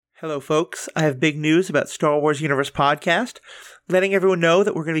Hello, folks. I have big news about Star Wars Universe Podcast, letting everyone know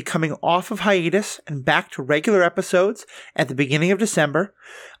that we're going to be coming off of hiatus and back to regular episodes at the beginning of December.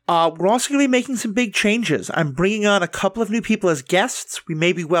 We're also going to be making some big changes. I'm bringing on a couple of new people as guests. We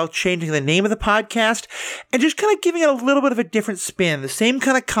may be changing the name of the podcast and just kind of giving it a little bit of a different spin. The same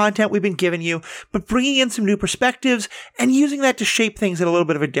kind of content we've been giving you, but bringing in some new perspectives and using that to shape things in a little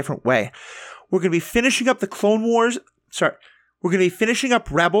bit of a different way. We're going to be finishing up the Clone Wars. We're going to be finishing up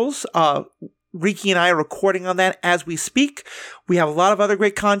Rebels. Riki and I are recording on that as we speak. We have a lot of other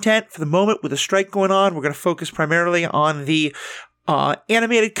great content. For the moment, with the strike going on, we're going to focus primarily on the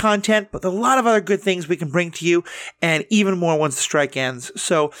animated content, but there are a lot of other good things we can bring to you, and even more once the strike ends.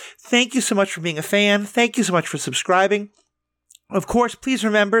 So thank you so much for being a fan. Thank you so much for subscribing. Of course, please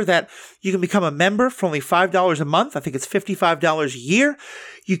remember that you can become a member for only $5 a month. I think it's $55 a year.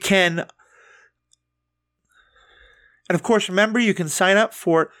 You can... And of course, remember, you can sign up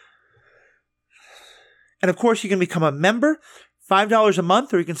for, and of course, you can become a member, $5 a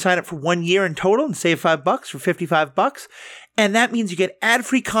month, or you can sign up for 1 year in total and save $5 for $55. And that means you get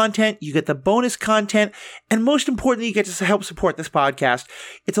ad-free content, you get the bonus content, and most importantly, you get to help support this podcast.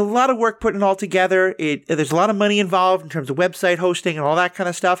 It's a lot of work putting it all together. There's a lot of money involved in terms of website hosting and all that kind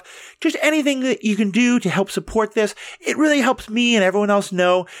of stuff. Just anything that you can do to help support this, it really helps me and everyone else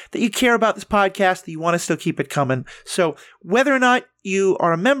know that you care about this podcast, that you want to still keep it coming. So whether or not you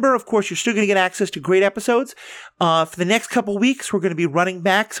are a member, of course, you're still going to get access to great episodes. For the next couple weeks, we're going to be running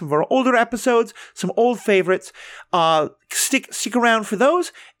back some of our older episodes, some old favorites. Stick around for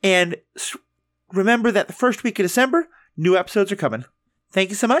those, and remember that the first week of December, new episodes are coming. Thank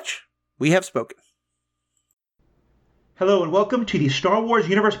you so much. We have spoken. Hello, and welcome to the Star Wars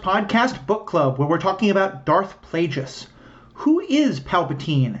Universe Podcast Book Club, where we're talking about Darth Plagueis. Who is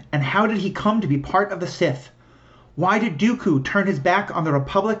Palpatine, and how did he come to be part of the Sith? Why did Dooku turn his back on the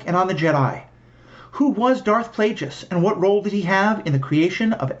Republic and on the Jedi? Who was Darth Plagueis, and what role did he have in the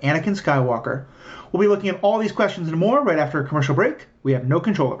creation of Anakin Skywalker? We'll be looking at all these questions and more right after a commercial break we have no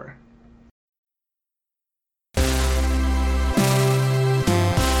control over.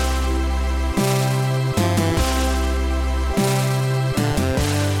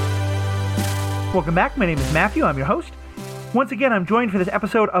 Welcome back. My name is Matthew. I'm your host. Once again, I'm joined for this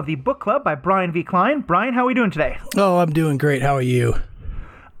episode of the Book Club by Brian V. Klein. Brian, how are we doing today? Oh, I'm doing great. How are you?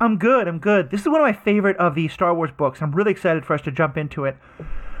 I'm good. This is one of my favorite of the Star Wars books. I'm really excited for us to jump into it.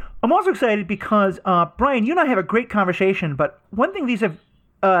 I'm also excited because, Brian, you and I have a great conversation, but one thing these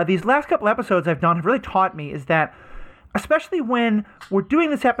last couple episodes I've done have really taught me is that, especially when we're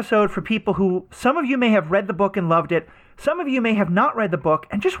doing this episode for people who, some of you may have read the book and loved it, some of you may have not read the book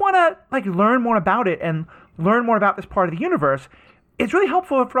and just want to learn more about it and learn more about this part of the universe, it's really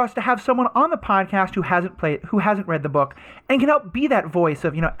helpful for us to have someone on the podcast who hasn't read the book and can help be that voice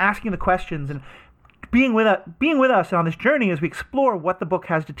of, asking the questions and being with us on this journey as we explore what the book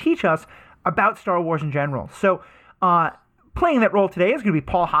has to teach us about Star Wars in general. So, playing that role today is going to be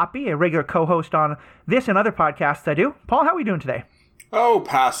Paul Hoppy, a regular co-host on this and other podcasts I do. Paul, how are we doing today? Oh,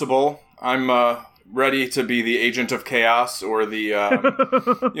 passable. I'm ready to be the agent of chaos, or the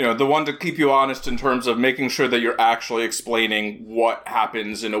the one to keep you honest in terms of making sure that you're actually explaining what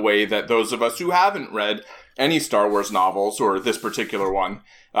happens in a way that those of us who haven't read any Star Wars novels, or this particular one,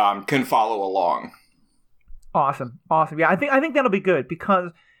 can follow along. Awesome. Yeah, I think that'll be good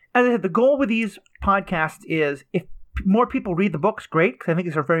because, as I said, the goal with these podcasts is if more people read the books, great, because I think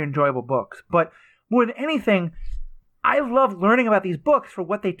these are very enjoyable books. But more than anything, I love learning about these books for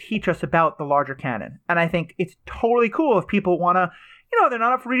what they teach us about the larger canon. And I think it's totally cool if people want to, they're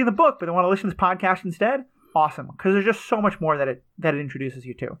not up for reading the book, but they want to listen to this podcast instead. Awesome, because there's just so much more that it introduces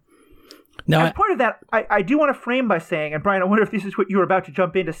you to. Now, as part of that, I do want to frame by saying, and Brian, I wonder if this is what you were about to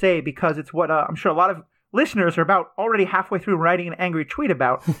jump in to say, because it's what I'm sure a lot of listeners are about already halfway through writing an angry tweet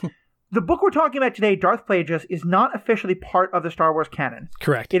about. The book we're talking about today, Darth Plagueis, is not officially part of the Star Wars canon.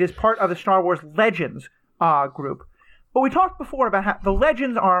 Correct. It is part of the Star Wars Legends group. But we talked before about how the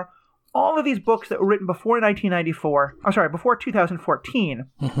Legends are all of these books that were written before 2014,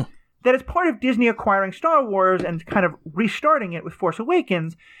 that as part of Disney acquiring Star Wars and kind of restarting it with Force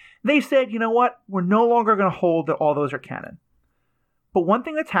Awakens, they said, you know what, we're no longer going to hold that all those are canon. But one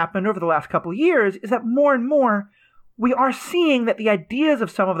thing that's happened over the last couple of years is that more and more, we are seeing that the ideas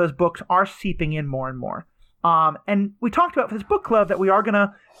of some of those books are seeping in more and more. And we talked about for this book club that we are going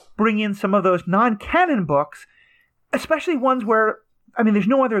to bring in some of those non-canon books, especially ones where, there's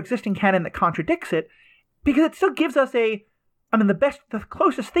no other existing canon that contradicts it, because it still gives us the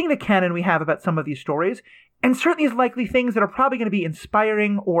closest thing to canon we have about some of these stories, and certainly is likely things that are probably going to be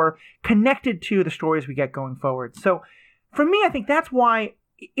inspiring or connected to the stories we get going forward. So, for me, I think that's why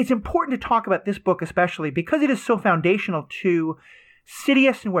it's important to talk about this book especially because it is so foundational to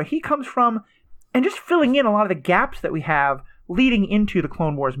Sidious and where he comes from, and just filling in a lot of the gaps that we have leading into the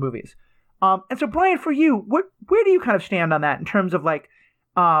Clone Wars movies. And so, Brian, for you, where do you kind of stand on that in terms of like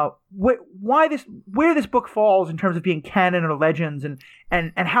where this book falls in terms of being canon or legends,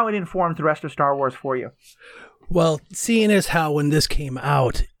 and how it informs the rest of Star Wars for you? Well, seeing as how when this came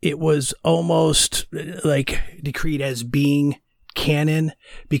out, it was almost like decreed as being canon,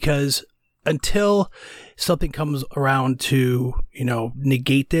 because until something comes around to,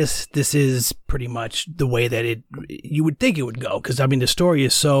 negate this is pretty much the way that you would think it would go. Because, the story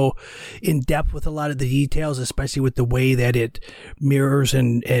is so in depth with a lot of the details, especially with the way that it mirrors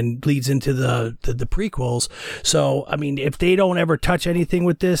and leads into the prequels. So, if they don't ever touch anything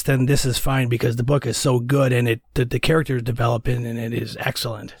with this, then this is fine because the book is so good and the characters develop and it is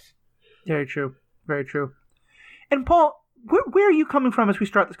excellent. Very true. Very true. And Paul, where are you coming from as we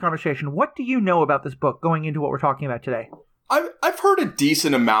start this conversation? What do you know about this book going into what we're talking about today? I've heard a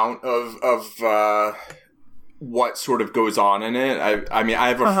decent amount of what sort of goes on in it. I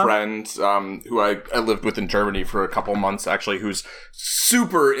have a friend who I lived with in Germany for a couple months, actually, who's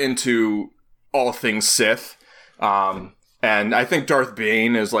super into all things Sith. And I think Darth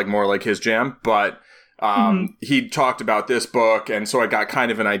Bane is more like his jam, but he talked about this book, and so I got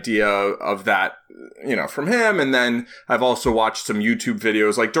kind of an idea of that, from him. And then I've also watched some YouTube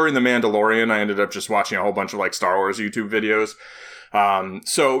videos. Like during The Mandalorian, I ended up just watching a whole bunch of Star Wars YouTube videos.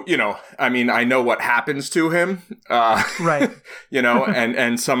 So, I know what happens to him, right.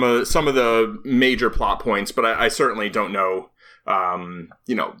 and some of the major plot points, but I certainly don't know,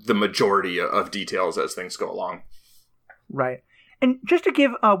 the majority of details as things go along. Right. And just to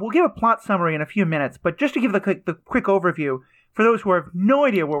give, we'll give a plot summary in a few minutes, but just to give the quick overview for those who have no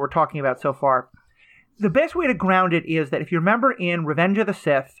idea what we're talking about so far, the best way to ground it is that if you remember in Revenge of the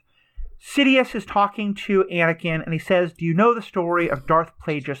Sith, Sidious is talking to Anakin and he says, "Do you know the story of Darth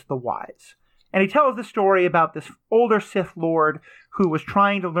Plagueis the Wise?" And he tells the story about this older Sith Lord who was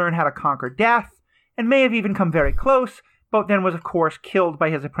trying to learn how to conquer death and may have even come very close, but then was, of course, killed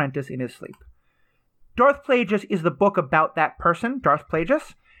by his apprentice in his sleep. Darth Plagueis is the book about that person, Darth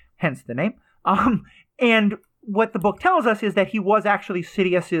Plagueis, hence the name. And what the book tells us is that he was actually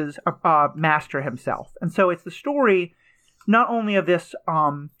Sidious's master himself. And so it's the story not only of this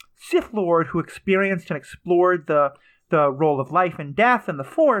Sith Lord who experienced and explored the role of life and death and the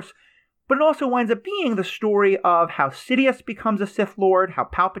Force, but it also winds up being the story of how Sidious becomes a Sith Lord, how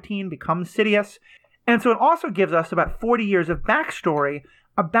Palpatine becomes Sidious. And so it also gives us about 40 years of backstory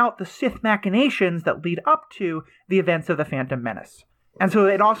about the Sith machinations that lead up to the events of the Phantom Menace. And so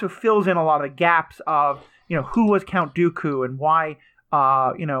it also fills in a lot of the gaps of, who was Count Dooku and why,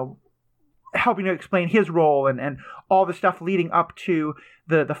 helping to explain his role and all the stuff leading up to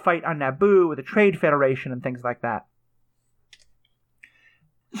the fight on Naboo with the Trade Federation and things like that.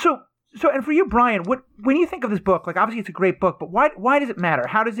 So and for you, Brian, when you think of this book, obviously it's a great book, but why does it matter?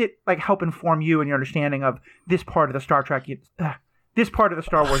 How does it help inform you and your understanding of this part of the this part of the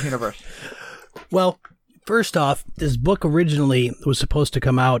Star Wars universe? Well, first off, this book originally was supposed to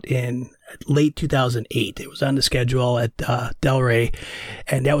come out in late 2008. It was on the schedule at Del Rey,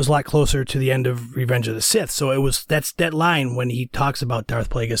 and that was a lot closer to the end of Revenge of the Sith. So that's that line when he talks about Darth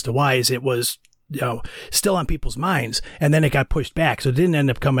Plagueis the Wise, it was still on people's minds, and then it got pushed back. So it didn't end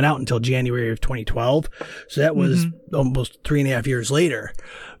up coming out until January of 2012. So that was almost 3.5 years later.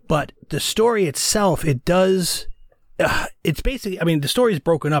 But the story itself, it's basically, the story is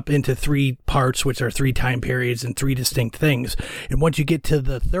broken up into 3 parts, which are 3 time periods and 3 distinct things. And once you get to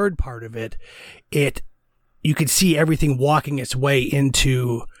the third part of it, you could see everything walking its way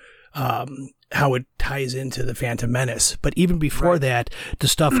into how it ties into the Phantom Menace. But even before that, the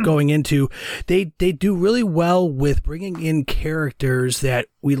stuff going into, they do really well with bringing in characters that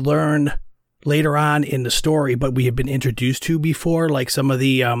we learn later on in the story, but we have been introduced to before, like some of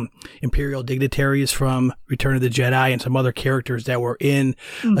the Imperial dignitaries from Return of the Jedi and some other characters that were in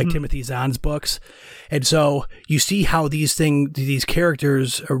like Timothy Zahn's books. And so you see how these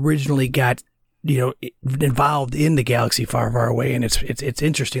characters originally got involved in the galaxy far, far away, and it's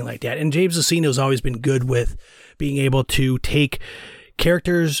interesting like that. And James Luceno's always been good with being able to take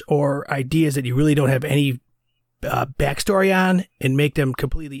characters or ideas that you really don't have any backstory on and make them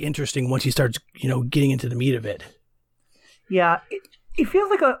completely interesting once he starts, getting into the meat of it. Yeah, it feels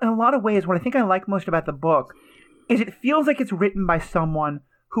like in a lot of ways what I think I like most about the book is it feels like it's written by someone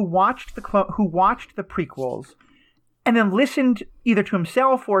who watched the prequels and then listened either to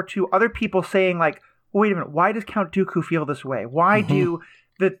himself or to other people saying wait a minute, why does Count Dooku feel this way? Why do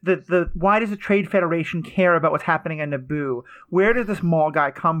why does the Trade Federation care about what's happening on Naboo? Where does this Maul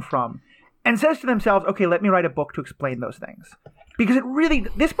guy come from? And says to themselves, okay, let me write a book to explain those things. Because it really,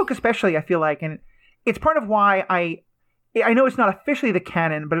 this book especially, I feel like, and it's part of why I know it's not officially the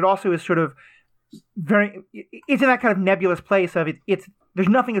canon, but it also is sort of it's in that kind of nebulous place of it's there's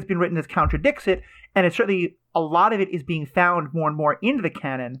nothing that's been written that contradicts it, and it's certainly a lot of it is being found more and more into the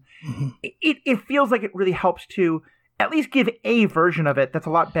canon. Mm-hmm. It feels like it really helps to at least give a version of it that's a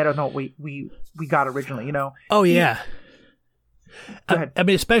lot better than what we got originally, you know? Oh, yeah. Go ahead. I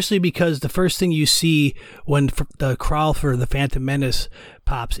mean, especially because the first thing you see when the crawl for the Phantom Menace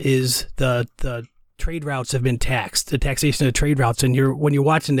pops is the trade routes have been taxed, the taxation of trade routes. And when you're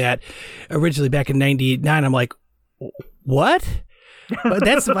watching that originally back in 99, I'm like, what? But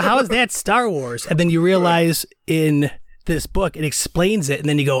how is that Star Wars? And then you realize in this book it explains it, and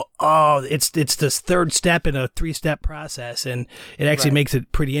then you go, oh, it's this third step in a 3-step process, and it actually makes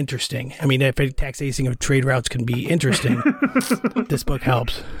it pretty interesting. I mean, if taxation of trade routes can be interesting, this book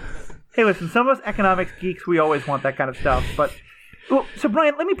helps. Hey, listen, some of us economics geeks, we always want that kind of stuff. But so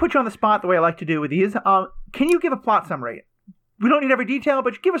Brian, let me put you on the spot the way I like to do with these. Can you give a plot summary? We don't need every detail,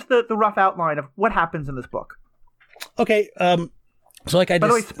 but give us the rough outline of what happens in this book. Okay. So like By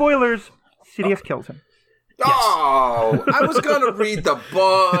the way, spoilers, Sidious kills him. Oh, I was going to read the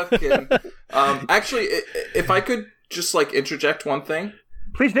book. And, actually, if I could just interject one thing.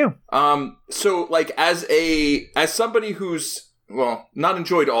 Please do. So as somebody who's, not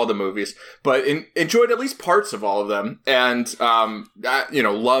enjoyed all the movies, but enjoyed at least parts of all of them, and,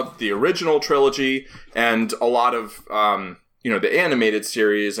 loved the original trilogy and a lot of, the animated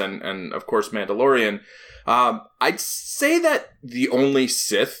series and of course, Mandalorian. I'd say that the only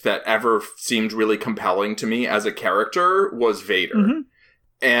Sith that ever seemed really compelling to me as a character was Vader. Mm-hmm.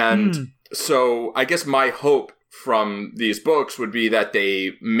 And so I guess my hope from these books would be that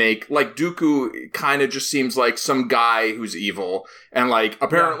they make, Dooku kind of just seems like some guy who's evil and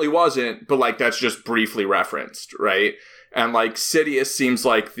apparently wasn't, but that's just briefly referenced, right? And Sidious seems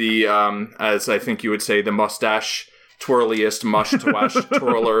like the, as I think you would say, the mustache twirliest mush-to-wash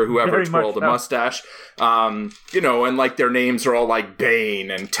twirler who ever twirled a mustache. And their names are all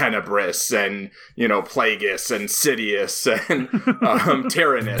Bane and Tenebris and, Plagueis and Sidious and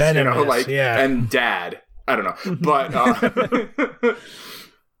Tyrannus, Venomous, and Dad. I don't know. But,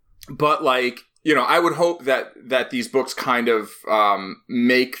 but I would hope that these books kind of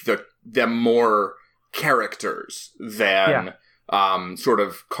make them more characters than sort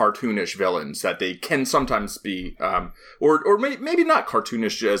of cartoonish villains that they can sometimes be, or maybe not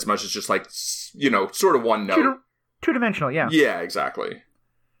cartoonish as much as just sort of one note. Two-dimensional, yeah. Yeah, exactly.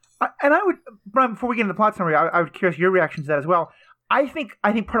 And I would, Brian, before we get into the plot summary, I would curious your reaction to that as well. I think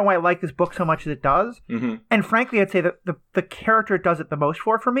part of why I like this book so much as it does, and frankly, I'd say that the character it does it the most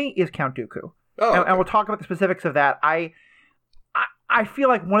for me is Count Dooku. Oh, okay. And we'll talk about the specifics of that. I feel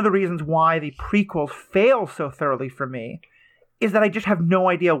like one of the reasons why the prequels fail so thoroughly for me is that I just have no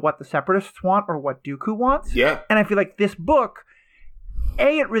idea what the Separatists want or what Dooku wants. Yeah. And I feel like this book,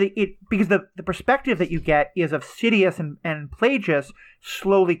 because the perspective that you get is of Sidious and Plagueis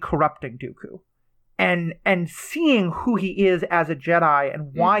slowly corrupting Dooku. And seeing who he is as a Jedi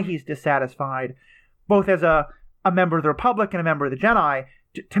and why he's dissatisfied, both as a member of the Republic and a member of the Jedi,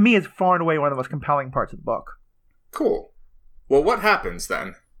 to me is far and away one of the most compelling parts of the book. Cool. Well, what happens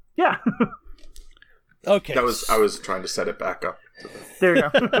then? Yeah. Okay. I was trying to set it back up. There you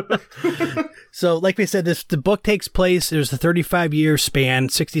go. So, like we said, the book takes place. There's a 35-year span,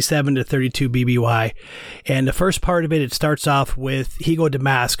 67 to 32 BBY, and the first part of it starts off with Higo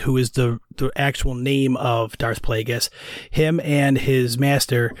Damask, who is the actual name of Darth Plagueis. Him and his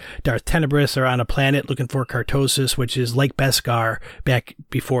master, Darth Tenebris, are on a planet looking for Cartosis, which is Lake Beskar, back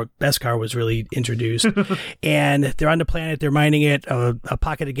before Beskar was really introduced. And they're on the planet. They're mining it. A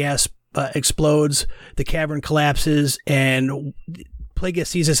pocket of gas explodes, the cavern collapses, and Plagueis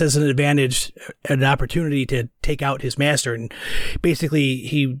sees this as an opportunity to take out his master, and basically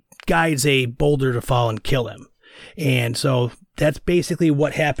he guides a boulder to fall and kill him. And so that's basically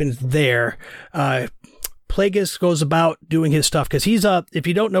what happens there. Plagueis goes about doing his stuff because he's if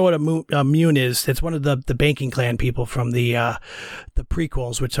you don't know what a Mun is, it's one of the banking clan people from the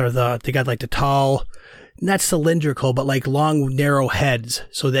prequels, which are they got the tall, not cylindrical, but long, narrow heads,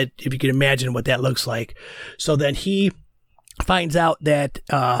 so that if you can imagine what that looks like. So then he finds out that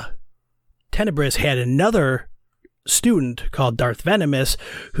Tenebris had another student called Darth Venomous,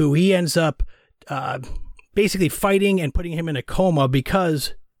 who he ends up basically fighting and putting him in a coma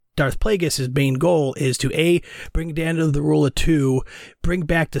because Darth Plagueis, his main goal is to A, bring down to the rule of 2, bring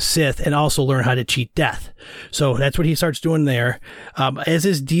back the Sith, and also learn how to cheat death. So that's what he starts doing there. As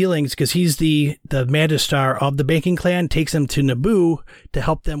his dealings, because he's the Magistar of the banking clan, takes them to Naboo to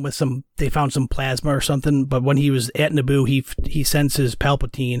help them with they found some plasma or something, but when he was at Naboo, he senses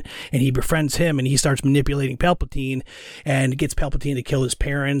Palpatine, and he befriends him, and he starts manipulating Palpatine, and gets Palpatine to kill his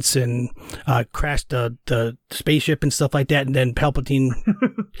parents, and crash the spaceship and stuff like that, and then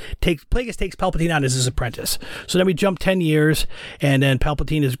Plagueis takes Palpatine on as his apprentice. So then we jump 10 years, and then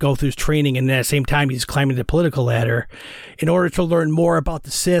Palpatine is go through his training, and at the same time he's climbing the political ladder. In order to learn more about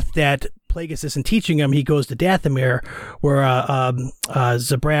the Sith that Plagueis isn't teaching him, he goes to Dathomir, where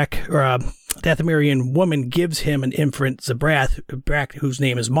Zabrak, or a Dathomirian woman, gives him an infant Zabrak, whose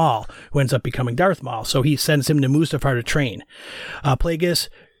name is Maul, who ends up becoming Darth Maul. So he sends him to Mustafar to train. Plagueis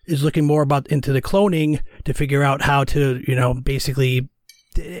is looking more into the cloning to figure out how to, basically...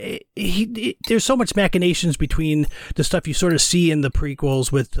 there's so much machinations between the stuff you sort of see in the prequels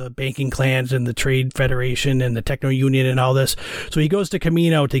with the banking clans and the Trade Federation and the Techno Union and all this. So he goes to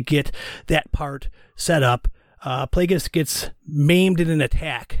Kamino to get that part set up. Plagueis gets maimed in an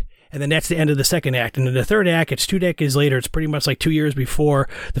attack, and then that's the end of the second act. And in the third act, it's 2 decades later. It's pretty much like 2 years before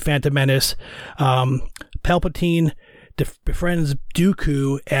the Phantom Menace. Palpatine befriends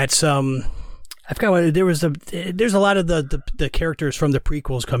Dooku at some... I forgot what there's a lot of the characters from the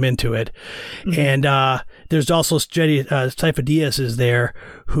prequels come into it, and there's also Jedi Sifo Dyas is there,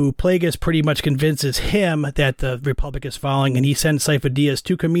 who Plagueis pretty much convinces him that the Republic is falling, and he sends Sifo Dyas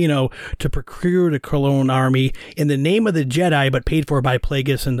to Kamino to procure the clone army in the name of the Jedi, but paid for by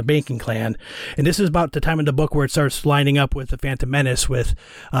Plagueis and the banking clan. And this is about the time in the book where it starts lining up with the Phantom Menace, with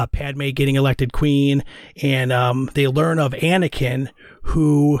Padme getting elected queen, and they learn of Anakin,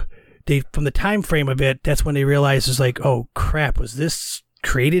 who... from the time frame of it, that's when they realize it's like, oh crap, was this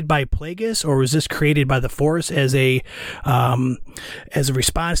created by Plagueis, or was this created by the Force as a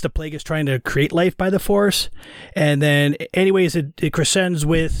response to Plagueis trying to create life by the Force? And then, anyways, it crescends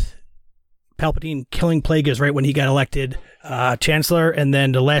with Palpatine killing Plagueis right when he got elected Chancellor, and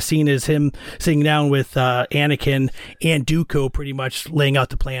then the last scene is him sitting down with Anakin and Dooku, pretty much laying out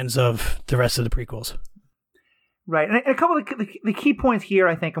the plans of the rest of the prequels. Right, and a couple of the key points here,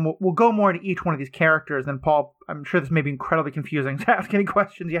 I think, and we'll go more into each one of these characters. And Paul, I'm sure this may be incredibly confusing, so ask any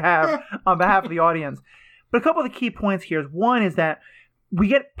questions you have on behalf of the audience. But a couple of the key points here is, one is that we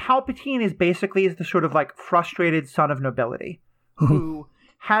get Palpatine is basically the sort of like frustrated son of nobility who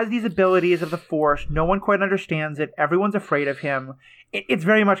has these abilities of the Force. No one quite understands it. Everyone's afraid of him. It's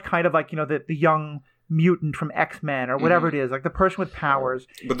very much kind of like, the young mutant from X-Men or whatever it is, like the person with powers.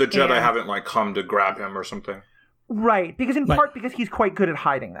 But the Jedi haven't come to grab him or something. Right, because because he's quite good at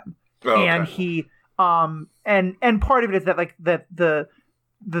hiding them, okay. And he and part of it is that the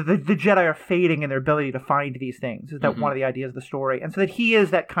Jedi are fading in their ability to find these things. Is that one of the ideas of the story? And so that he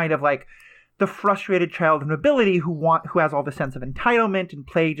is that kind of like the frustrated child of nobility who has all the sense of entitlement, and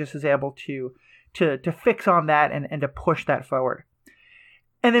Plagueis is able to fix on that and to push that forward.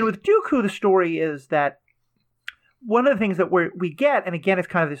 And then with Dooku, the story is that one of the things that we get, and again, it's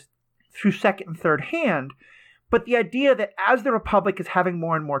kind of this through second and third hand. But the idea that as the Republic is having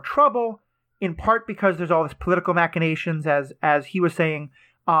more and more trouble, in part because there's all this political machinations, as he was saying,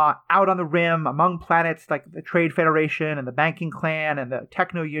 out on the rim, among planets like the Trade Federation and the Banking Clan and the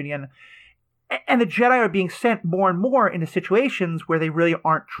Techno Union, and the Jedi are being sent more and more into situations where they really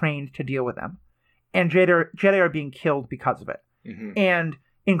aren't trained to deal with them. And Jedi are being killed because of it. Mm-hmm. And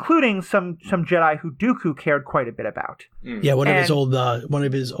including some Jedi who Dooku cared quite a bit about. Yeah, one of his old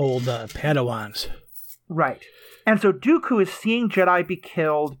Padawans. Right. And so Dooku is seeing Jedi be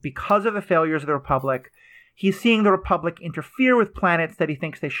killed because of the failures of the Republic. He's seeing the Republic interfere with planets that he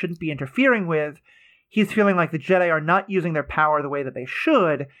thinks they shouldn't be interfering with. He's feeling like the Jedi are not using their power the way that they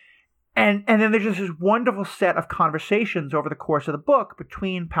should. And then there's just this wonderful set of conversations over the course of the book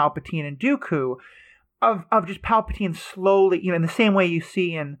between Palpatine and Dooku of just Palpatine slowly, in the same way you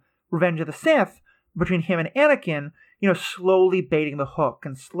see in Revenge of the Sith, between him and Anakin, slowly baiting the hook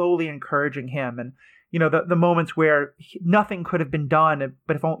and slowly encouraging him. And the moments where nothing could have been done,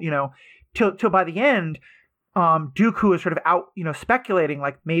 but if only, till by the end, Dooku is sort of out, speculating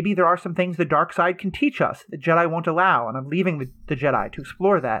like maybe there are some things the dark side can teach us the Jedi won't allow, and I'm leaving the Jedi to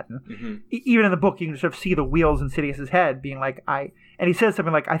explore that. And even in the book, you can sort of see the wheels in Sidious's head being like, and he says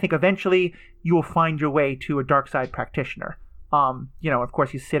something like, I think eventually you will find your way to a dark side practitioner. Of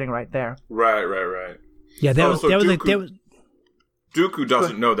course he's sitting right there. Right. Yeah, that was. Dooku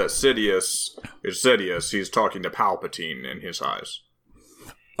doesn't know that Sidious is Sidious. He's talking to Palpatine in his eyes.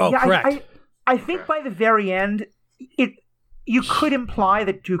 Oh, yeah, correct. I think by the very end, you could imply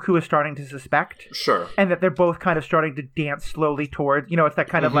that Dooku is starting to suspect. Sure. And that they're both kind of starting to dance slowly towards, it's that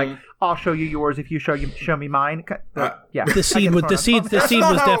kind of like, I'll show you yours if you show me mine. Yeah. The seed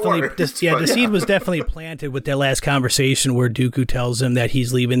was definitely planted with their last conversation where Dooku tells him that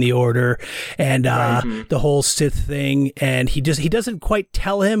he's leaving the Order and the whole Sith thing, and he doesn't quite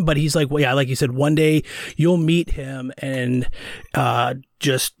tell him, but he's like, well, yeah, like you said, one day you'll meet him, and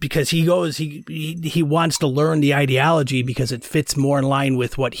just because he wants to learn the ideology because it fits more in line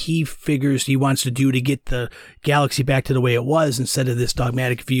with what he figures he wants to do to get the galaxy back to the way it was, instead of this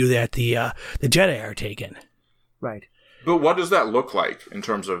dogmatic view that the Jedi are taking. Right. But what does that look like in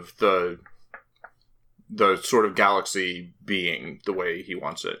terms of the sort of galaxy being the way he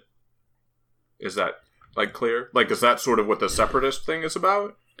wants it? Is that like clear? Like, is that sort of what the separatist thing is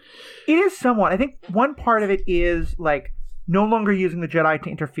about? It is somewhat. I think one part of it is like no longer using the Jedi to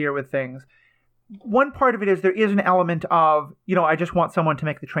interfere with things. One part of it is there is an element of, I just want someone to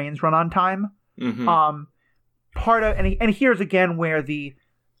make the trains run on time. Mm-hmm. And here's again where the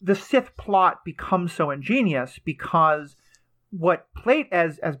Sith plot becomes so ingenious, because what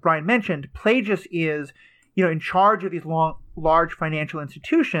as Brian mentioned, Plagueis is, in charge of these large financial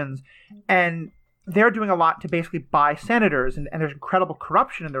institutions, and they're doing a lot to basically buy senators, and there's incredible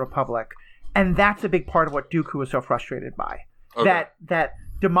corruption in the Republic. And that's a big part of what Dooku was so frustrated by. Okay. That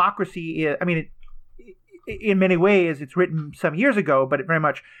democracy is, in many ways, it's written some years ago, but it very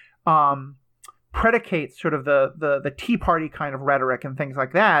much predicates sort of the Tea Party kind of rhetoric and things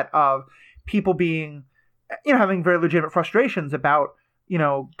like that, of people being, having very legitimate frustrations about,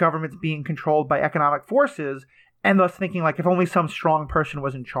 governments being controlled by economic forces, and thus thinking like if only some strong person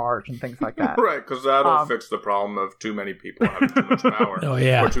was in charge and things like that. Right, because that'll fix the problem of too many people having too much power. Oh,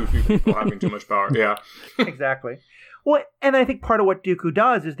 yeah. Or too few people having too much power. Yeah. Exactly. Well, and I think part of what Dooku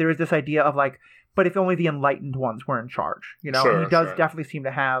does is there is this idea of like, but if only the enlightened ones were in charge, Sure, and he does definitely seem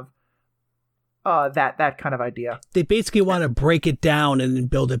to have that kind of idea. They basically want to break it down and then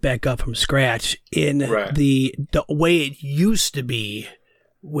build it back up from scratch in the way it used to be,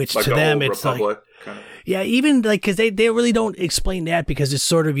 which like to them it's Republic, like, kind of. Yeah, even like because they really don't explain that, because it's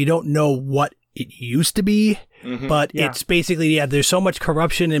sort of, you don't know what it used to be, but it's basically, there's so much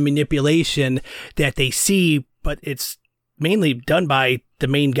corruption and manipulation that they see, but it's mainly done by the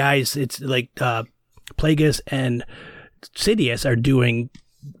main guys. It's like Plagueis and Sidious are doing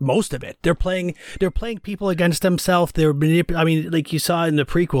most of it. They're playing people against themselves. They're like you saw in the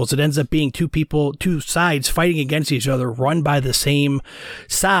prequels, it ends up being two sides fighting against each other, run by the same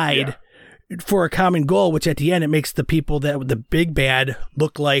side for a common goal, which at the end it makes the people that the big bad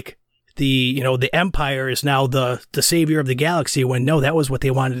look like the Empire is now the savior of the galaxy, when no, that was what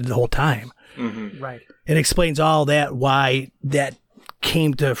they wanted the whole time. Mm-hmm. Right. It explains all that, why that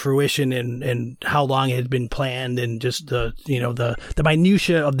came to fruition and how long it had been planned, and just the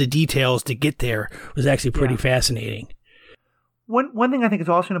minutia of the details to get there was actually pretty fascinating. One thing I think is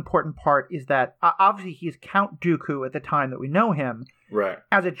also an important part is that obviously he is Count Dooku at the time that we know him. Right.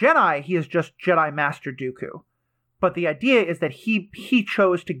 As a Jedi, he is just Jedi Master Dooku. But the idea is that he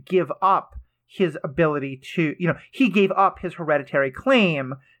chose to give up his ability to, he gave up his hereditary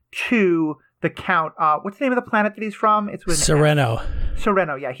claim to the Count. What's the name of the planet that he's from? It's with Sereno.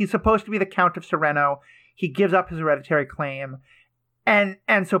 Sereno, yeah. He's supposed to be the Count of Sereno. He gives up his hereditary claim. And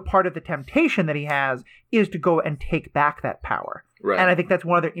so part of the temptation that he has is to go and take back that power. Right. And I think that's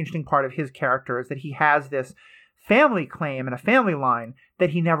one other interesting part of his character, is that he has this family claim and a family line that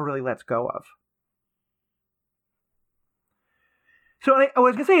he never really lets go of. So I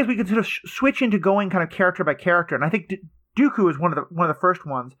was going to say is we could sort of switch into going kind of character by character. And I think Dooku is one of the first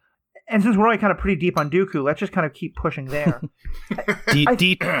ones. And since we're already kind of pretty deep on Dooku, let's just kind of keep pushing there.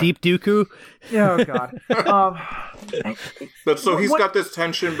 Deep Dooku? Oh, God. But so he's got this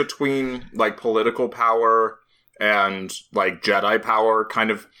tension between, like, political power and, like, Jedi power,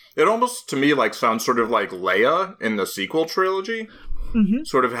 kind of. It almost, to me, like, sounds sort of like Leia in the sequel trilogy. Mm-hmm.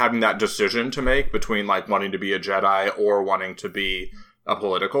 Sort of having that decision to make between, like, wanting to be a Jedi or wanting to be a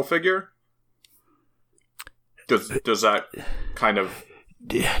political figure. Does that kind of...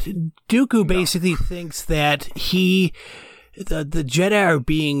 Dooku basically thinks that the Jedi are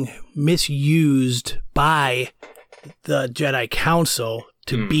being misused by the Jedi Council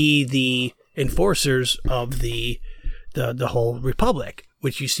to be the enforcers of the whole Republic,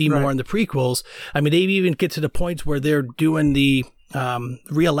 which you see more in the prequels. I mean, they even get to the points where they're doing the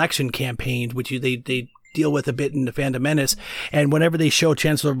re-election campaigns, which they deal with a bit in the Phantom Menace. And whenever they show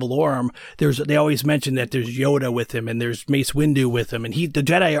Chancellor Valorum, they always mention that there's Yoda with him and there's Mace Windu with him, and the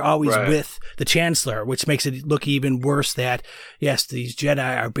Jedi are always with the Chancellor, which makes it look even worse that yes, these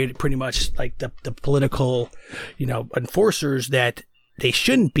Jedi are pretty much like the political, enforcers that they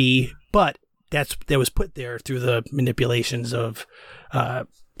shouldn't be, but that was put there through the manipulations of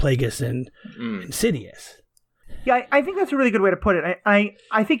Plagueis and Insidious. Yeah, I think that's a really good way to put it.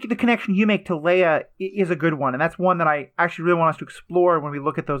 I think the connection you make to Leia is a good one, and that's one that I actually really want us to explore when we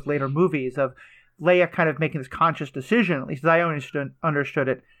look at those later movies of Leia kind of making this conscious decision, at least as I understood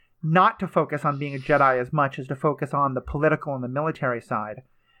it, not to focus on being a Jedi as much as to focus on the political and the military side.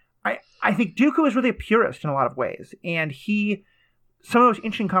 I think Dooku is really a purist in a lot of ways, and some of those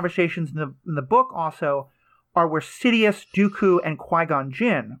interesting conversations in the book also are where Sidious, Dooku, and Qui-Gon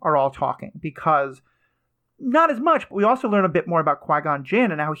Jinn are all talking, because not as much, but we also learn a bit more about Qui-Gon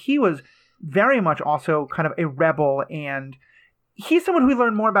Jinn and how he was very much also kind of a rebel, and he's someone who we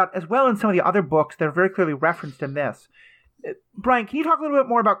learn more about as well in some of the other books that are very clearly referenced in this. Brian, can you talk a little bit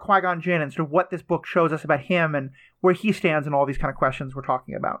more about Qui-Gon Jinn and sort of what this book shows us about him and where he stands in all these kind of questions we're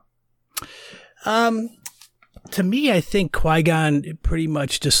talking about? To me, I think Qui-Gon pretty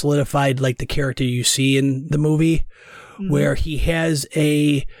much just solidified like the character you see in the movie, where he has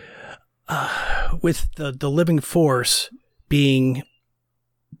with the living force being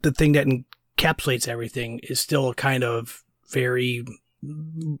the thing that encapsulates everything, is still kind of very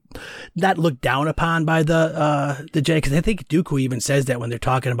not looked down upon by the Jedi, because I think Dooku even says that when they're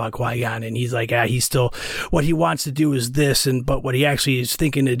talking about Qui-Gon, and he's like, he's still, what he wants to do is this, but what he actually is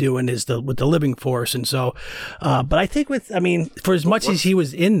thinking of doing is with the living force. And so, but I think for as much as he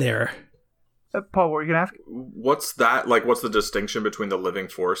was in there. Paul, what were you going to ask? What's that, like, what's the distinction between the living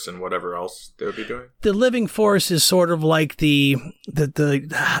force and whatever else they would be doing? The living force is sort of like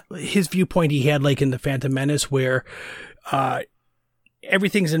his viewpoint he had like in the Phantom Menace, where,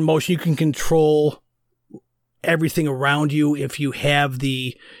 everything's in motion. You can control everything around you if you have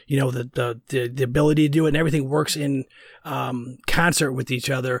the ability to do it, and everything works in concert with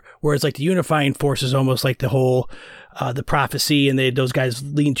each other. Whereas like the unifying force is almost like the whole the prophecy, and those guys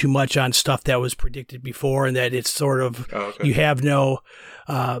lean too much on stuff that was predicted before, and that it's sort of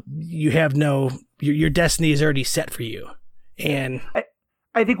your destiny is already set for you. And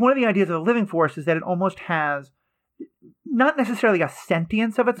I think one of the ideas of the living force is that it almost has not necessarily a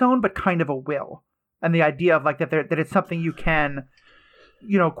sentience of its own, but kind of a will. And the idea of like that it's something you can,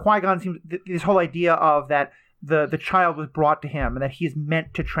 Qui-Gon seems, this whole idea of that the child was brought to him and that he's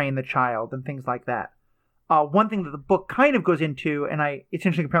meant to train the child and things like that. One thing that the book kind of goes into, and it's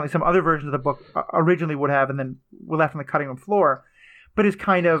interesting, apparently some other versions of the book originally would have, and then were left on the cutting room floor, but is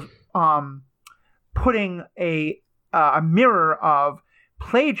kind of putting a mirror of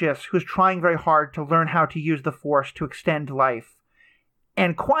Plagueis, who's trying very hard to learn how to use the Force to extend life,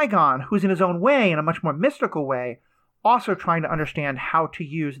 and Qui-Gon, who's in his own way, in a much more mystical way, also trying to understand how to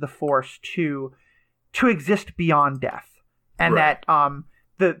use the Force to exist beyond death. And that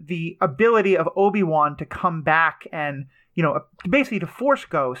the ability of Obi-Wan to come back and, basically to Force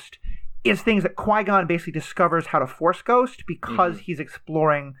Ghost is things that Qui-Gon basically discovers how to Force Ghost because he's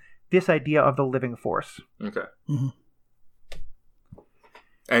exploring this idea of the living Force. Okay. Mm-hmm.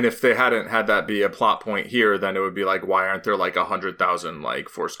 And if they hadn't had that be a plot point here, then it would be like, why aren't there like 100,000 like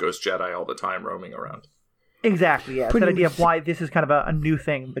Force Ghost Jedi all the time roaming around? Exactly, yeah. It's that idea of why this is kind of a new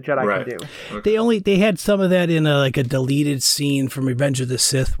thing the Jedi can do. Okay. They had some of that in a deleted scene from Revenge of the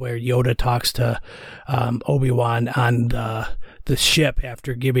Sith where Yoda talks to Obi-Wan on the ship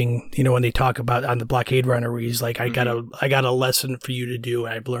after giving, when they talk about on the blockade runner, where he's like, I got a lesson for you to do.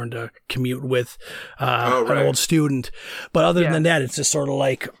 And I've learned to commute with an old student. But other than that, it's just sort of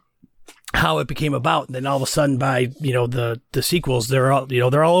like how it became about. And then all of a sudden by, the sequels, they're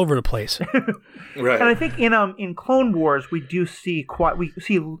all over the place. Right. And I think in Clone Wars, we do see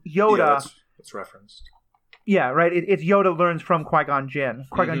Yoda. Yeah, that's referenced. Yeah, right. It's Yoda learns from Qui-Gon Jinn.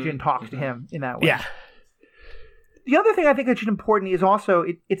 Qui-Gon Jinn talks to him in that way. Yeah. The other thing I think that's important is also,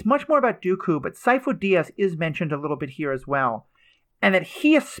 it's much more about Dooku, but Sifo Dyas is mentioned a little bit here as well. And that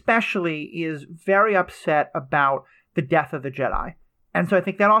he especially is very upset about the death of the Jedi. And so I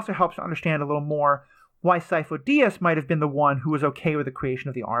think that also helps to understand a little more why Sifo Dyas might have been the one who was okay with the creation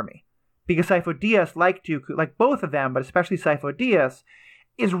of the army. Because Sifo Dyas, like Dooku, like both of them, but especially Sifo Dyas,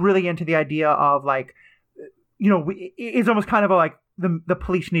 is really into the idea of like, it's almost kind of the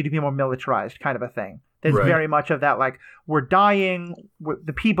police need to be more militarized kind of a thing. There's very much of that, like, we're dying,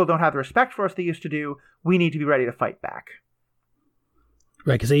 the people don't have the respect for us they used to do, we need to be ready to fight back.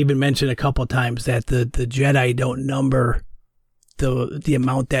 Right, because they even mentioned a couple of times that the Jedi don't number the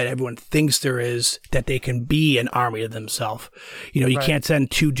amount that everyone thinks there is, that they can be an army of themselves. You know, you can't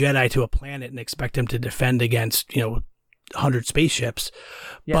send 2 Jedi to a planet and expect them to defend against, 100 spaceships.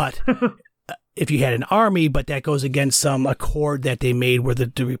 Yeah. But if you had an army, but that goes against some accord that they made where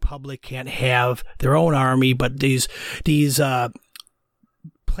the Republic can't have their own army, but these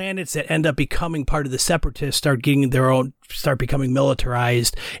planets that end up becoming part of the Separatists start becoming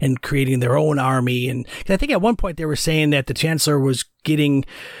militarized and creating their own army. And I think at one point they were saying that the Chancellor was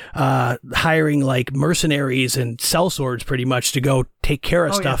hiring like mercenaries and sellswords pretty much to go take care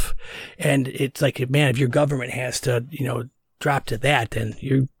of stuff. Yeah. And it's like, man, if your government has to, drop to that, then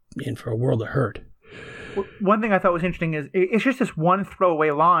you're in for a world of hurt. One thing I thought was interesting is it's just this one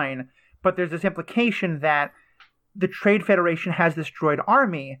throwaway line, but there's this implication that the Trade Federation has this droid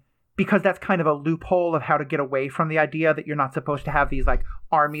army because that's kind of a loophole of how to get away from the idea that you're not supposed to have these like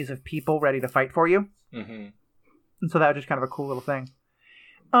armies of people ready to fight for you. Mm-hmm. And so that was just kind of a cool little thing.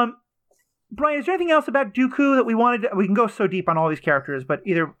 Brian, is there anything else about Dooku that we can go so deep on all these characters, but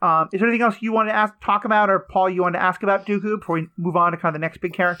either is there anything else you wanted to talk about, or Paul, you wanted to ask about Dooku before we move on to kind of the next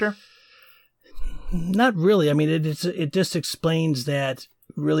big character? Not really. I mean, it just explains that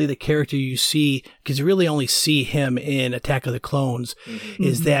really the character you see, because you really only see him in Attack of the Clones,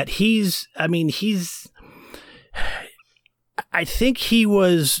 is that I think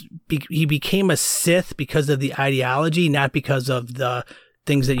he became a Sith because of the ideology, not because of the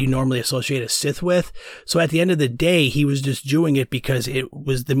things that you normally associate a Sith with. So at the end of the day, he was just doing it because it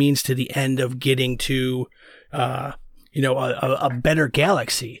was the means to the end of getting to, a better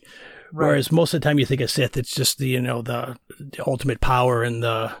galaxy. Right. Whereas most of the time you think of Sith, it's just the ultimate power and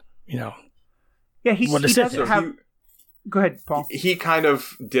the. Yeah, he doesn't have. Go ahead, Paul. He kind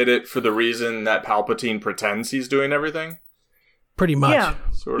of did it for the reason that Palpatine pretends he's doing everything. Pretty much. Yeah,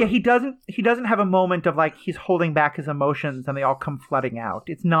 sort of. He doesn't have a moment of like he's holding back his emotions and they all come flooding out.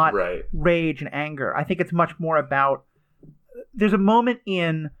 It's not rage and anger. I think it's much more about. There's a moment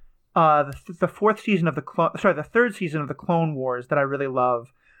in the third season of the Clone Wars that I really love,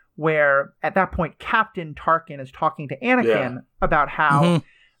 where at that point Captain Tarkin is talking to Anakin about how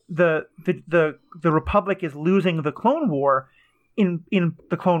the Republic is losing the Clone War in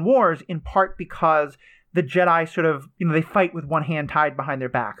the Clone Wars in part because the Jedi sort of they fight with one hand tied behind their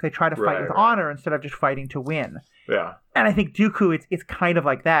back. They try to fight with honor instead of just fighting to win. Yeah, and I think Dooku it's kind of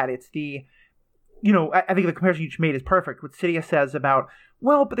like that. It's the I think the comparison you just made is perfect. What Sidious says about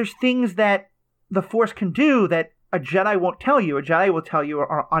but there's things that the Force can do that a Jedi won't tell you. A Jedi will tell you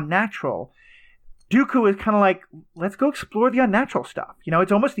are unnatural. Dooku is kind of like, let's go explore the unnatural stuff.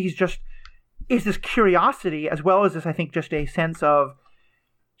 It's almost it's this curiosity as well as this, I think, just a sense of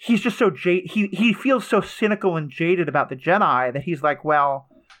he's just so he feels so cynical and jaded about the Jedi that he's like,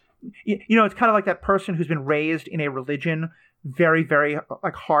 it's kind of like that person who's been raised in a religion very, very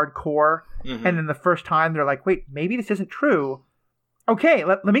like hardcore. Mm-hmm. And then the first time they're like, wait, maybe this isn't true. Okay,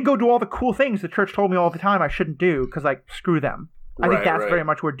 let me go do all the cool things the church told me all the time I shouldn't do because like screw them. I think that's very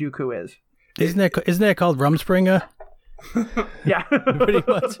much where Dooku is. Isn't that called Rumspringa? Yeah, pretty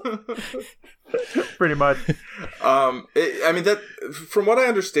much. Pretty much. That from what I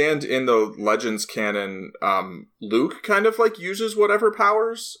understand in the Legends canon, Luke kind of like uses whatever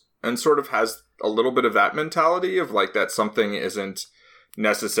powers and sort of has a little bit of that mentality of like that something isn't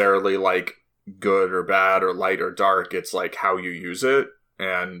necessarily like good or bad or light or dark. It's like how you use it,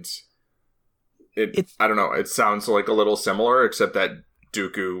 and I don't know. It sounds like a little similar, except that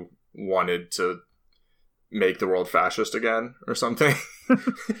Dooku wanted to make the world fascist again or something,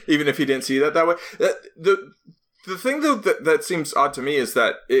 even if he didn't see that way. The thing though that seems odd to me is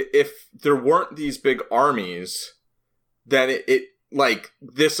that if there weren't these big armies, then it like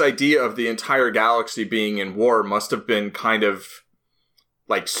this idea of the entire galaxy being in war must have been kind of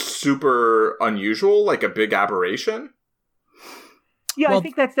like super unusual, like a big aberration. Yeah, I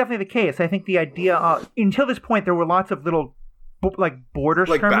think that's definitely the case. I think the idea until this point there were lots of little like border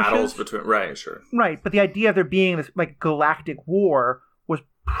like skirmishes. Battles between right, but the idea of there being this like galactic war was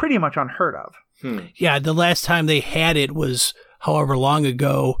pretty much unheard of. Yeah, the last time they had it was however long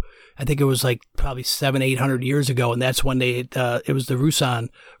ago. I think it was like probably 700-800 years ago, and that's when it was the Rusan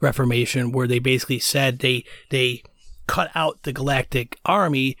Reformation, where they basically said they cut out the galactic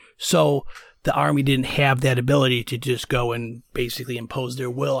army, so the army didn't have that ability to just go and basically impose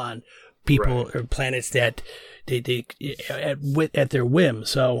their will on people or planets that they at their whim.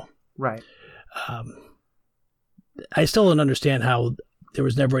 So I still don't understand how there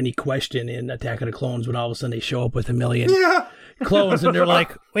was never any question in Attack of the Clones when all of a sudden they show up with 1 million clones, and they're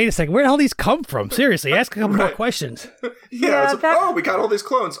like, wait a second, where did all these come from? Seriously, ask a couple more questions. Yeah, we got all these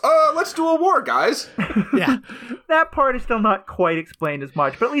clones. Let's do a war, guys. Yeah. That part is still not quite explained as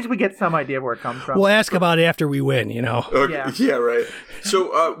much, but at least we get some idea of where it comes from. We'll ask about it after we win, Okay. Yeah, right.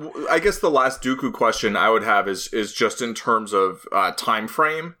 So I guess the last Dooku question I would have is just in terms of time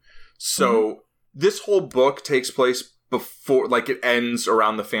frame. So this whole book takes place before, like, it ends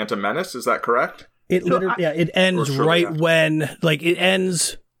around the Phantom Menace. Is that correct? It ends when, like, it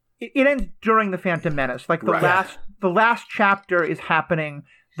ends. It ends during the Phantom Menace. Like the last chapter is happening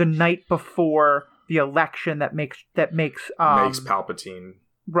the night before the election that makes Palpatine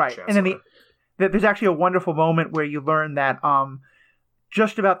right. Chancellor. And then there's actually a wonderful moment where you learn that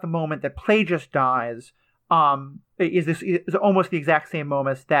just about the moment that Plagueis dies is almost the exact same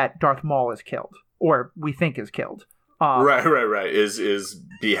moment that Darth Maul is killed, or we think is killed. Right. Is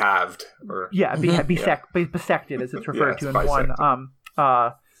behaved, or besected, as it's referred to in one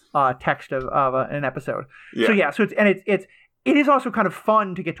text of an episode. Yeah. So it is also kind of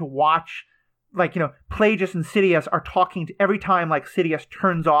fun to get to watch, like, Plagueis and Sidious are talking to, every time, like, Sidious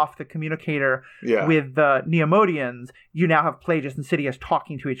turns off the communicator with the Neomodians, you now have Plagueis and Sidious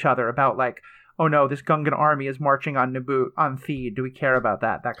talking to each other about, like, oh no, this Gungan army is marching on Naboo, on Theed. Do we care about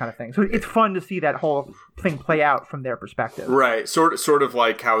that? That kind of thing. So it's fun to see that whole thing play out from their perspective. Right. Sort of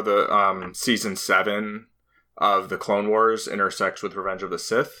like how the season 7 of the Clone Wars intersects with Revenge of the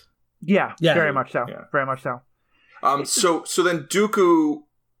Sith. Yeah. Very much so. Yeah. Very much so. So then Dooku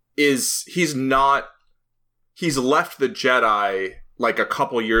he's left the Jedi like a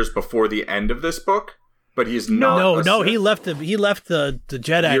couple years before the end of this book. But he's not. No. He left the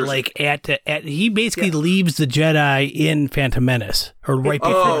Jedi he basically leaves the Jedi in Phantom Menace, or right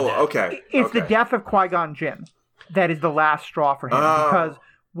before that. Okay. It's the death of Qui-Gon Jinn that is the last straw for him, because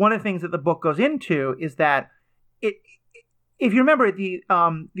one of the things that the book goes into is that if you remember, the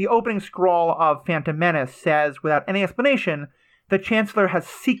opening scroll of Phantom Menace says, without any explanation, the Chancellor has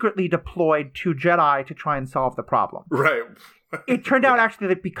secretly deployed 2 Jedi to try and solve the problem. Right. It turned out actually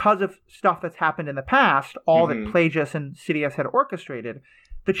that because of stuff that's happened in the past, all that Plagueis and Sidious had orchestrated,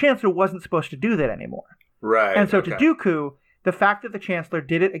 the Chancellor wasn't supposed to do that anymore. Right. And so to Dooku, the fact that the Chancellor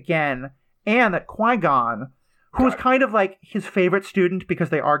did it again, and that Qui-Gon, who was kind of like his favorite student because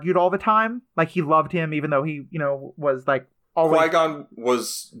they argued all the time, like he loved him even though he, was like always... Qui-Gon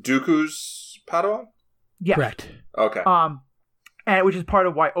was Dooku's Padawan? Yes. Correct. Okay. And which is part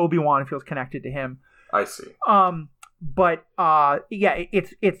of why Obi-Wan feels connected to him. I see. But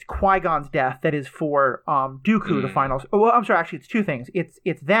it's Qui-Gon's death that is for Dooku the finals. Well, I'm sorry, actually it's 2 things.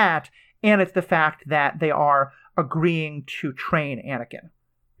 It's that, and it's the fact that they are agreeing to train Anakin,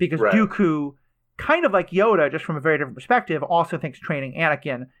 because Dooku, kind of like Yoda, just from a very different perspective, also thinks training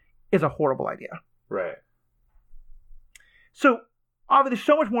Anakin is a horrible idea. Right. So obviously, there's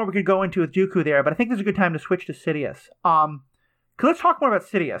so much more we could go into with Dooku there, but I think this is a good time to switch to Sidious. Let's talk more about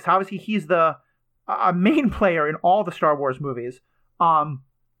Sidious. Obviously, he's the a main player in all the Star Wars movies. And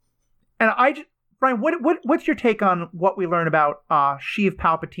Brian, what's your take on what we learn about Sheev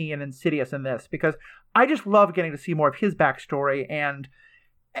Palpatine and Sidious in this? Because I just love getting to see more of his backstory. And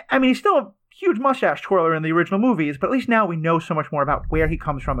I mean, he's still a huge mustache twirler in the original movies, but at least now we know so much more about where he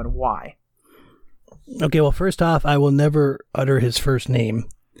comes from and why. Okay, well, first off, I will never utter his first name.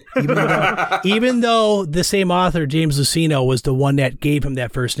 Even though the same author, James Luceno, was the one that gave him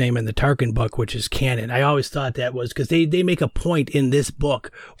that first name in the Tarkin book, which is canon. I always thought that was because they make a point in this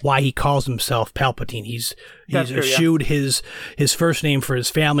book why he calls himself Palpatine. He's eschewed his first name for his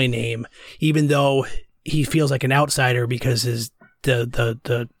family name, even though he feels like an outsider because his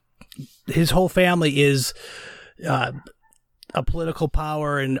whole family is a political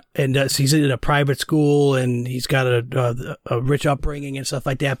power, and he's in a private school, and he's got a rich upbringing and stuff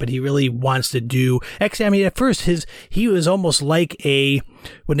like that, but he really wants to do... Actually, I mean, at first, he was almost like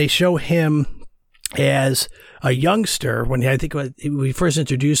when they show him as a youngster, when we first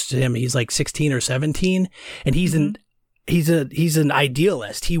introduced to him, he's like 16 or 17, and he's an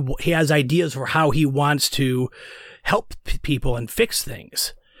idealist. He has ideas for how he wants to help people and fix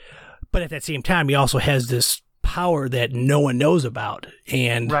things. But at that same time, he also has this power that no one knows about.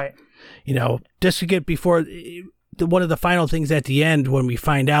 And, just to get before one of the final things at the end, when we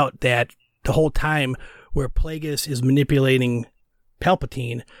find out that the whole time where Plagueis is manipulating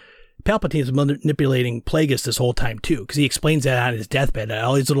Palpatine is manipulating Plagueis this whole time too, because he explains that on his deathbed.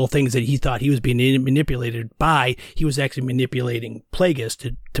 All these little things that he thought he was being manipulated by, he was actually manipulating Plagueis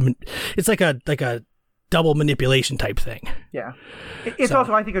to it's like a double manipulation type thing. Yeah. It's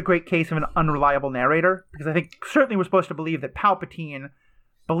also, I think, a great case of an unreliable narrator, because I think certainly we're supposed to believe that Palpatine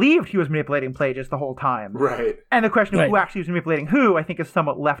believed he was manipulating Plagueis the whole time. Right. And the question of who actually was manipulating who, I think, is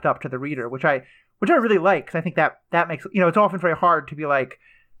somewhat left up to the reader, which I really like, because I think that makes, it's often very hard to be like,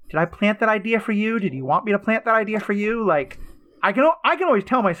 did I plant that idea for you? Did you want me to plant that idea for you? Like, I can always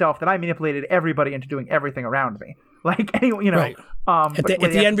tell myself that I manipulated everybody into doing everything around me. Like, anyway, Right.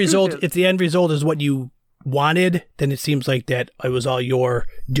 If the end result is what you wanted, then it seems like that it was all your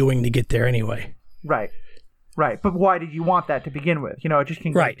doing to get there anyway. Right. But why did you want that to begin with? It just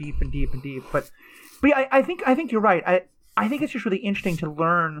can go deep and deep and deep. But yeah, I think you're right. I think it's just really interesting to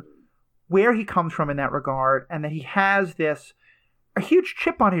learn where he comes from in that regard, and that he has a huge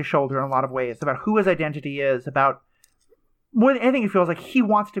chip on his shoulder in a lot of ways about who his identity is, about more than anything, it feels like he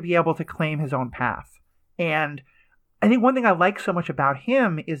wants to be able to claim his own path. And I think one thing I like so much about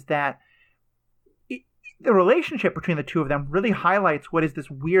him is that the relationship between the two of them really highlights what is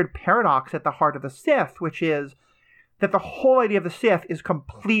this weird paradox at the heart of the Sith, which is that the whole idea of the Sith is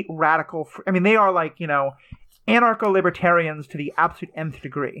complete radical. They are like, anarcho-libertarians to the absolute nth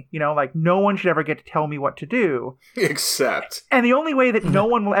degree. Like, no one should ever get to tell me what to do. Except. And the only way that no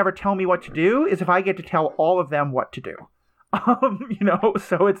one will ever tell me what to do is if I get to tell all of them what to do.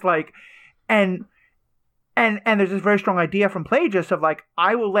 So it's like, and there's this very strong idea from Plagueis of like,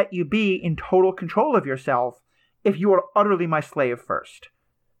 I will let you be in total control of yourself if you are utterly my slave first.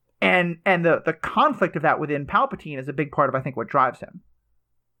 And the conflict of that within Palpatine is a big part of, I think, what drives him.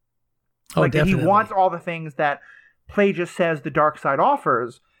 Like, that he wants all the things that Plagueis says the dark side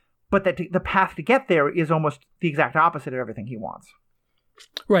offers, but that the path to get there is almost the exact opposite of everything he wants.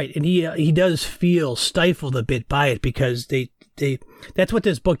 Right, and he does feel stifled a bit by it, because they that's what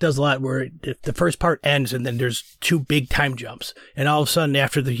this book does a lot, where the first part ends and then there's two big time jumps, and all of a sudden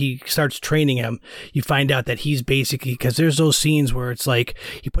after he starts training him, you find out that he's basically, because there's those scenes where it's like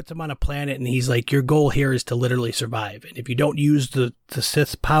he puts him on a planet and he's like, your goal here is to literally survive, and if you don't use the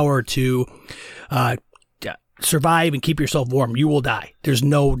Sith's power to survive and keep yourself warm, you will die. There's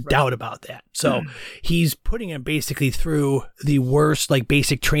no doubt about that. So he's putting him basically through the worst, like,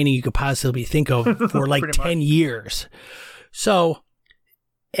 basic training you could possibly think of for like 10 years. So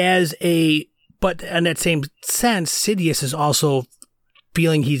but in that same sense, Sidious is also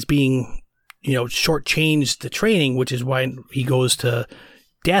feeling he's being, shortchanged the training, which is why he goes to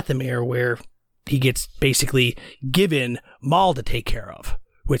Dathomir, where he gets basically given Maul to take care of.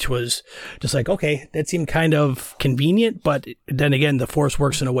 Which was just like, okay, that seemed kind of convenient, but then again, the Force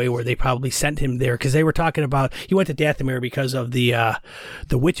works in a way where they probably sent him there because they were talking about, he went to Dathomir because of the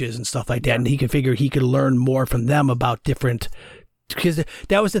witches and stuff like that, and he could figure he could learn more from them about different, because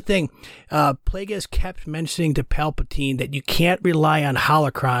that was the thing. Plagueis kept mentioning to Palpatine that you can't rely on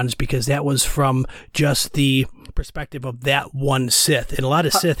holocrons because that was from just the perspective of that one Sith, and a lot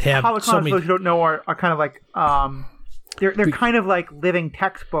of Sith have holocrons, so many. Those you don't know, are kind of like They're kind of like living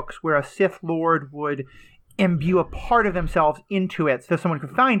textbooks where a Sith Lord would imbue a part of themselves into it, so if someone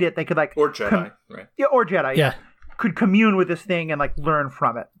could find it, they could like... Or Jedi, right? Yeah, or Jedi. Yeah. Could commune with this thing and like learn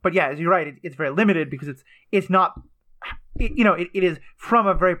from it. But yeah, as you're right, it's very limited because it's not... It is from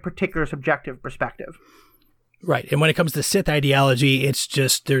a very particular subjective perspective. Right. And when it comes to Sith ideology, it's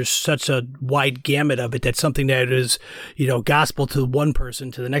just, there's such a wide gamut of it that something that is, gospel to one person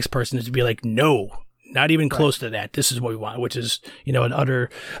to the next person is to be like, no. Not even close to that. This is what we want, which is,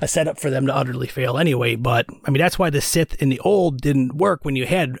 a setup for them to utterly fail anyway. But, that's why the Sith in the old didn't work when you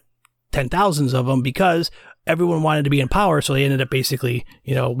had 10,000s of them, because everyone wanted to be in power, so they ended up basically,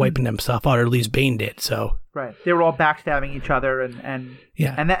 wiping themselves out, or at least Bane did, so. Right. They were all backstabbing each other, and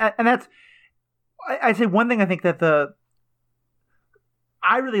that's, I'd say one thing I think that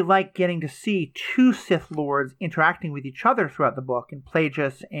I really like getting to see two Sith Lords interacting with each other throughout the book, in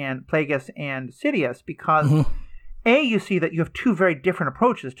Plagueis and Sidious, because you see that you have two very different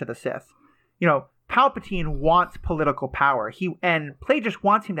approaches to the Sith. Palpatine wants political power. And Plagueis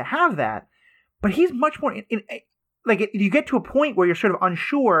wants him to have that, but he's much more you get to a point where you're sort of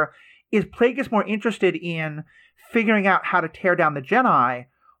unsure, is Plagueis more interested in figuring out how to tear down the Jedi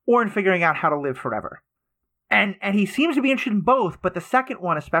or in figuring out how to live forever? And he seems to be interested in both, but the second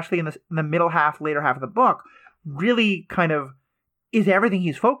one, especially in the later half of the book, really kind of is everything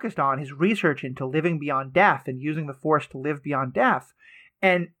he's focused on, his research into living beyond death and using the Force to live beyond death.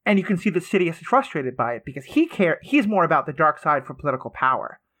 And you can see that Sidious is frustrated by it because he's more about the dark side for political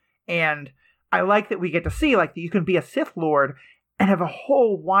power. And I like that we get to see that you can be a Sith Lord and have a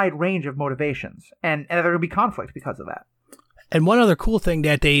whole wide range of motivations, and there will be conflict because of that. And one other cool thing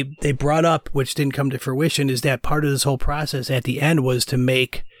that they brought up, which didn't come to fruition, is that part of this whole process at the end was to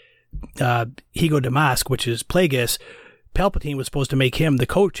make Higo Damask, which is Plagueis, Palpatine was supposed to make him the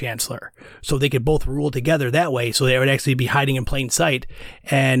co-chancellor, so they could both rule together that way, so they would actually be hiding in plain sight.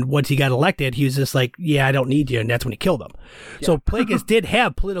 And once he got elected, he was just like, yeah, I don't need you, and that's when he killed him. Yeah. So Plagueis did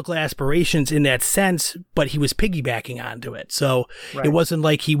have political aspirations in that sense, but he was piggybacking onto it. So It wasn't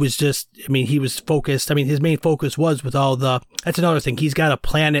like he was just, he was focused. His main focus was with all the, that's another thing. He's got a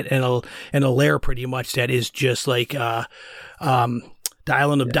planet and a lair pretty much that is just like the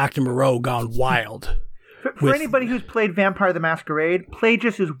island of Dr. Moreau gone wild. For anybody who's played Vampire the Masquerade,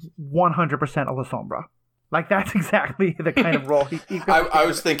 Plagueis is 100% a La Sombra. Like, that's exactly the kind of role he I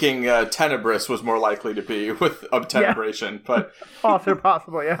was thinking Tenebris was more likely to be with Obtenebration, but... Also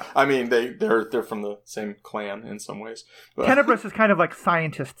possible, yeah. They're from the same clan in some ways. But... Tenebris is kind of like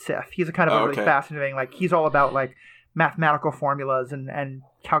scientist Sith. He's a kind of really fascinating, like, he's all about, like, mathematical formulas and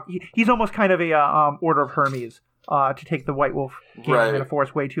he's almost kind of a Order of Hermes. To take the White Wolf game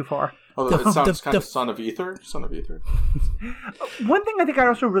metaphors way too far. Although it sounds kind of Son of Ether. One thing I think I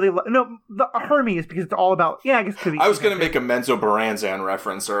also really love... No, the Hermes, because it's all about... Yeah, I guess... I was going to make a Menzo Baranzan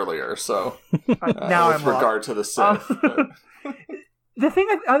reference earlier, so... now with regard to the Sith.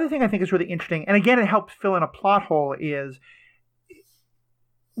 The other thing I think is really interesting, and again, it helps fill in a plot hole, is...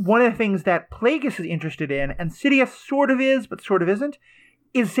 One of the things that Plagueis is interested in, and Sidious sort of is, but sort of isn't,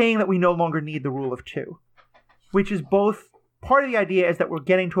 is saying that we no longer need the rule of two. Which is both, part of the idea is that we're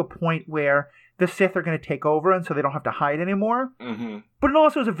getting to a point where the Sith are going to take over, and so they don't have to hide anymore. Mm-hmm. But it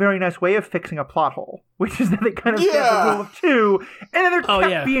also is a very nice way of fixing a plot hole, which is that they kind of get the rule of two, and then they're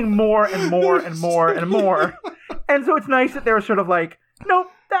kept being more and more and more and more. And so it's nice that they're sort of like, nope,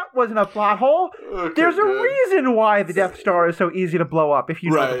 that wasn't a plot hole. Okay, there's a reason why the Death Star is so easy to blow up if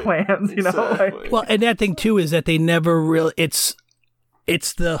you know the plans, you know? Exactly. Well, and that thing, too, is that they never really...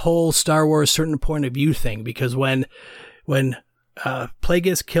 It's the whole Star Wars certain point of view thing, because when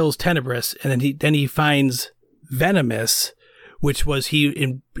Plagueis kills Tenebris and then he finds Venomous, which was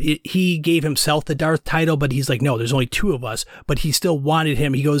he gave himself the Darth title, but he's like, no, there's only two of us, but he still wanted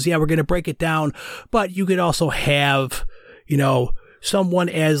him. He goes, yeah, we're going to break it down, but you could also have, someone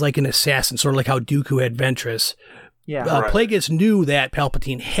as like an assassin, sort of like how Dooku had Ventress. Yeah. Plagueis knew that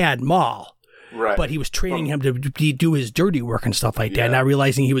Palpatine had Maul. Right. But he was training him to do his dirty work and stuff like that, not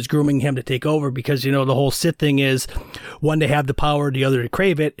realizing he was grooming him to take over because, the whole Sith thing is one to have the power, the other to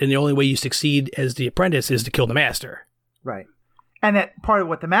crave it, and the only way you succeed as the apprentice is to kill the master. Right. And that part of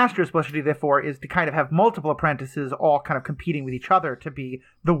what the master is supposed to do, therefore, is to kind of have multiple apprentices all kind of competing with each other to be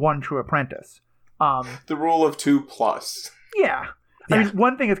the one true apprentice. The rule of 2+. Yeah. I mean,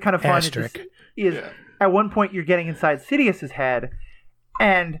 one thing that's kind of fun is at one point you're getting inside Sidious's head,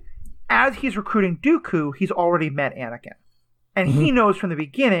 and... as he's recruiting Dooku, he's already met Anakin. And he knows from the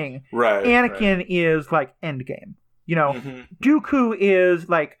beginning, Anakin is like endgame. Dooku is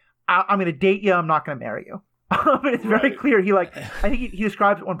like, I'm going to date you, I'm not going to marry you. But it's very clear. I think he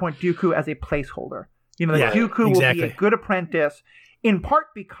describes at one point Dooku as a placeholder. Dooku will be a good apprentice, in part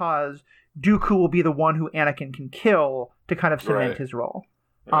because Dooku will be the one who Anakin can kill to kind of cement his role.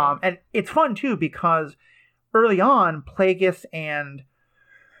 Right. And it's fun, too, because early on, Plagueis and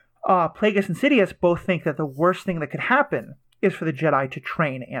Sidious both think that the worst thing that could happen is for the Jedi to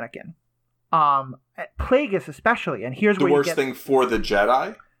train Anakin. Plagueis especially, and here's the where worst thing for the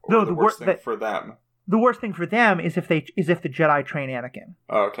Jedi. No, the worst thing for them. The worst thing for them is if the Jedi train Anakin.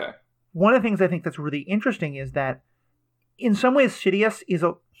 Oh, okay. One of the things I think that's really interesting is that, in some ways, Sidious is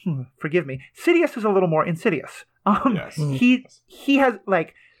Sidious is a little more insidious. Yes. He has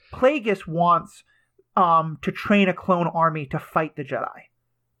Plagueis wants to train a clone army to fight the Jedi.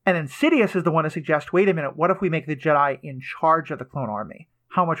 And then Sidious is the one to suggest, wait a minute, what if we make the Jedi in charge of the clone army?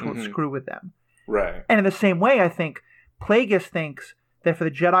 How much will it screw with them? Right. And in the same way, I think Plagueis thinks that for the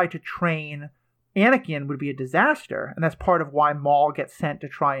Jedi to train Anakin would be a disaster, and that's part of why Maul gets sent to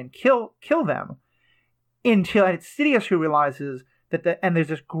try and kill them. And it's Sidious who realizes that and there's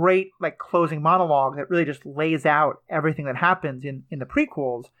this great closing monologue that really just lays out everything that happens in the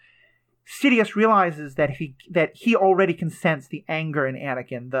prequels. Sidious realizes that he already can sense the anger in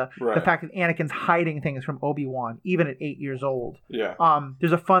Anakin, the fact that Anakin's hiding things from Obi-Wan, even at 8 years old. Yeah.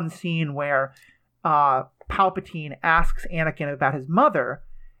 There's a fun scene where Palpatine asks Anakin about his mother,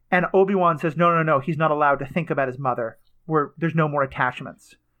 and Obi-Wan says, no, he's not allowed to think about his mother. There's no more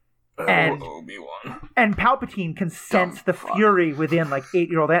attachments. And Obi-Wan. And Palpatine can sense the fury within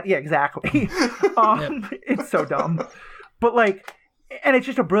 8-year-old. Yeah, exactly. It's so dumb. But and it's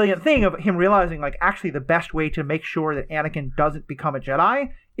just a brilliant thing of him realizing, actually the best way to make sure that Anakin doesn't become a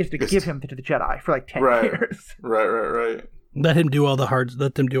Jedi is to give him to the Jedi for 10 years. Right. Let him do all the hard.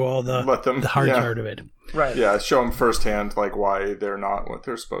 Let them do all the hard part of it. Right. Yeah. Show him firsthand why they're not what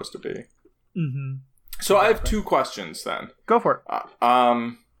they're supposed to be. Mm-hmm. So I have two questions then. Go for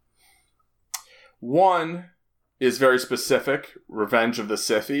it. One is very specific, Revenge of the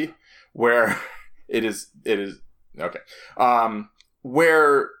Sith, where it is okay.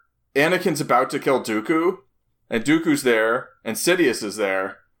 Where Anakin's about to kill Dooku, and Dooku's there, and Sidious is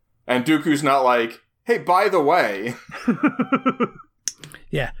there, and Dooku's not like, hey, by the way.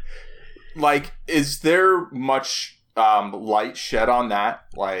 Yeah. Like, is there much light shed on that?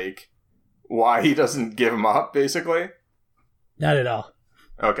 Like, why he doesn't give him up, basically? Not at all.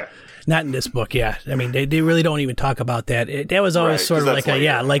 Okay. Not in this book, yeah. I mean, they really don't even talk about that. That was always sort of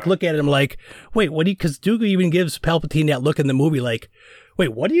like look at him like, wait, what do you, because Dooku even gives Palpatine that look in the movie like,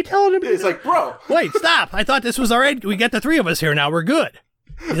 wait, what are you telling him? He's like, bro. Wait, stop. I thought this was all right. We got the three of us here now. We're good.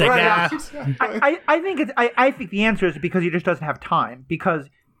 He's like, nah. I think the answer is because he just doesn't have time, because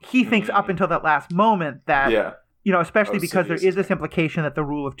he thinks up until that last moment that, especially because there is this implication that the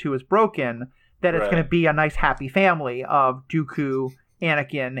rule of two is broken, that it's going to be a nice happy family of Dooku,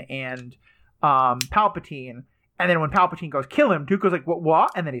 Anakin, and Palpatine. And then when Palpatine goes kill him, Dooku's like,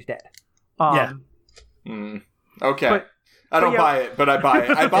 what? And then he's dead. Okay. But, I don't buy it, but I buy it.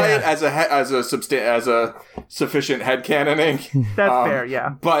 I buy it as a sufficient headcanoning. That's fair,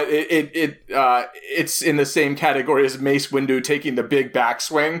 yeah. But it's in the same category as Mace Windu taking the big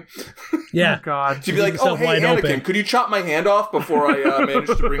backswing. Yeah. Oh, God. To be like, oh, hey, Anakin, could you chop my hand off before I manage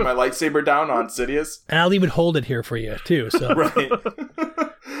to bring my lightsaber down on Sidious? And I'll even hold it here for you, too. So. Right.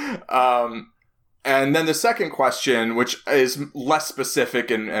 And then the second question, which is less specific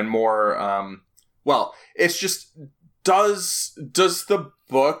and more, it's just... Does the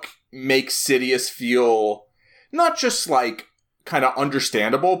book make Sidious feel not just like kind of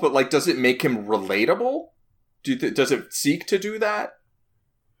understandable, but like does it make him relatable? Does it seek to do that?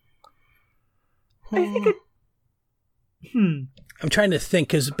 I think it. I'm trying to think,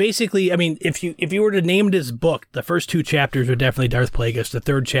 because basically, I mean, if you were to name this book, the first two chapters were definitely Darth Plagueis.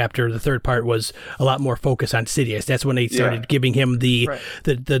 The third part was a lot more focus on Sidious. That's when they started giving him the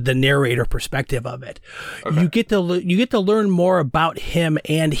narrator perspective of it. Okay. You get to learn more about him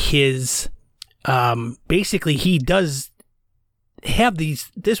and his. Basically, he does have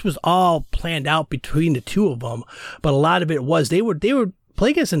these. This was all planned out between the two of them, but a lot of it was they were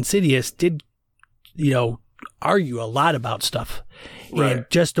Plagueis and Sidious did, argue a lot about stuff, and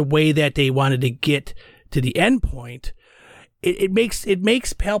just the way that they wanted to get to the end point, it makes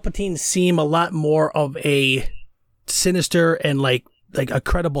Palpatine seem a lot more of a sinister and like a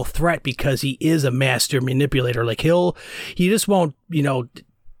credible threat, because he is a master manipulator. Like he just won't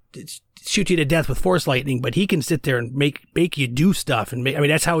shoot you to death with Force lightning, but he can sit there and make you do stuff. And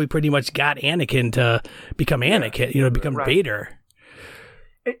that's how we pretty much got Anakin to become Anakin, become Vader.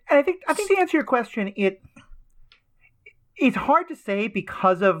 I think to answer your question, it's hard to say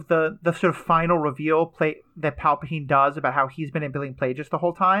because of the sort of final reveal that Palpatine does about how he's been manipulating Plagueis the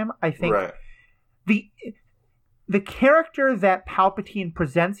whole time. I think the character that Palpatine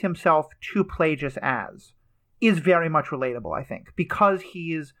presents himself to Plagueis as is very much relatable, I think, because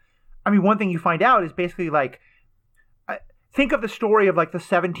one thing you find out is basically like, think of the story of like the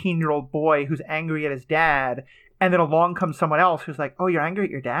 17-year-old boy who's angry at his dad, and then along comes someone else who's like, oh, you're angry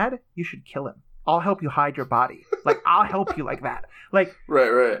at your dad? You should kill him. I'll help you hide your body. Like, I'll help you like that. Like,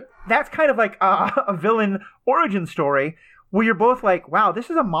 right. That's kind of like a villain origin story where you're both like, wow, this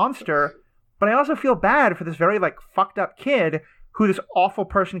is a monster, but I also feel bad for this very like fucked up kid who this awful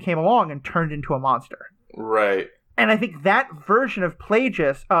person came along and turned into a monster. Right. And I think that version of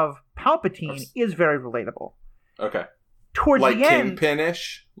Plagueis, of Palpatine, is very relatable. Okay. Towards like the end,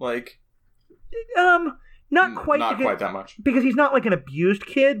 Kingpin-ish? Like... Not quite that much. Because he's not like an abused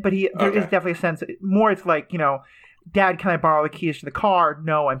kid, but there is definitely a sense more it's like, Dad, can I borrow the keys to the car?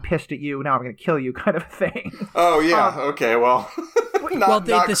 No, I'm pissed at you. Now I'm going to kill you, kind of thing. Oh yeah, okay, well.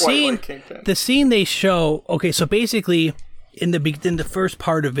 The scene they show. Okay, so basically, in the first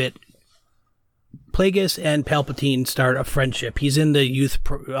part of it, Plagueis and Palpatine start a friendship. He's in the youth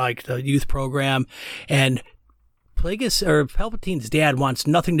program, and Palpatine's dad wants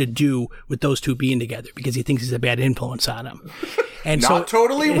nothing to do with those two being together because he thinks he's a bad influence on him. And not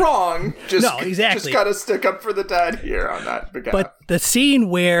totally wrong. No, exactly. Just got to stick up for the dad here on that behalf. But the scene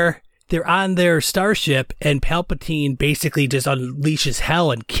where they're on their starship and Palpatine basically just unleashes hell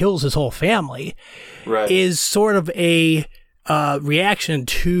and kills his whole family is sort of a reaction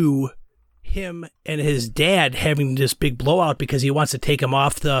to him and his dad having this big blowout because he wants to take him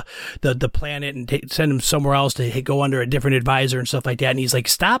off the planet and send him somewhere else to go under a different advisor and stuff like that. And he's like,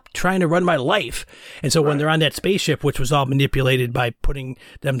 stop trying to run my life. And so when they're on that spaceship, which was all manipulated by putting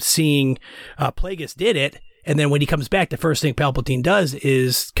them seeing Plagueis did it, And then when he comes back, the first thing Palpatine does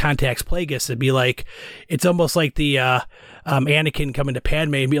is contacts Plagueis and be like, it's almost like the Anakin coming to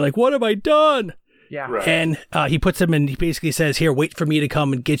Padme and be like, what have I done? Yeah. Right. And he puts him in, he basically says, here, wait for me to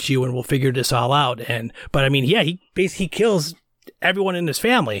come and get you and we'll figure this all out. But I mean, yeah, he basically kills everyone in his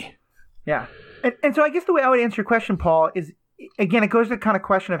family. Yeah. And so I guess the way I would answer your question, Paul, is, again, it goes to the kind of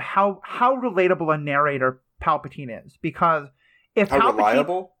question of how relatable a narrator Palpatine is. Because if how Palpatine...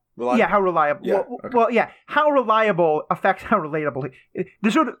 reliable? Yeah, how reliable. Yeah, well, yeah, how reliable affects how relatable.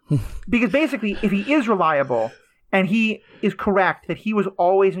 Because basically, if he is reliable and he is correct that he was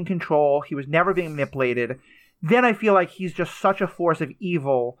always in control, he was never being manipulated, then I feel like he's just such a force of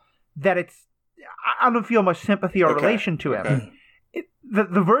evil that I don't feel much sympathy or relation to him. Okay.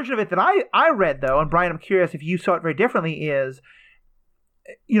 The version of it that I read, though, and Brian, I'm curious if you saw it very differently, is,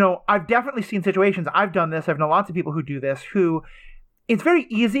 I've definitely seen situations, I've done this, I've known lots of people who do this, who... It's very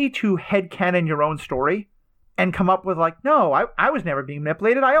easy to headcanon your own story and come up with no, I was never being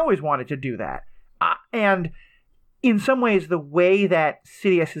manipulated. I always wanted to do that. And in some ways, the way that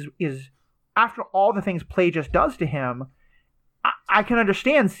Sidious is after all the things Plagueis does to him, I can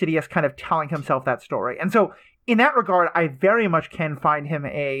understand Sidious kind of telling himself that story. And so in that regard, I very much can find him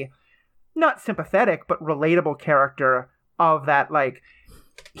a not sympathetic, but relatable character of that,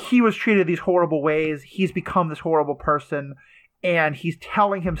 he was treated these horrible ways. He's become this horrible person. And he's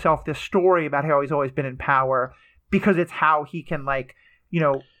telling himself this story about how he's always been in power because it's how he can,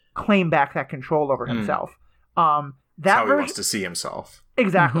 claim back that control over himself. That's how he wants to see himself.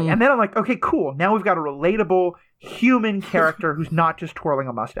 Exactly. And then I'm like, okay, cool. Now we've got a relatable human character who's not just twirling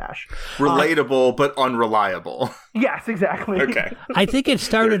a mustache. Relatable, but unreliable. Yes, exactly. Okay. I think it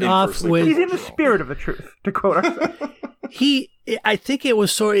started off with... He's in the spirit of the truth, to quote us. I think it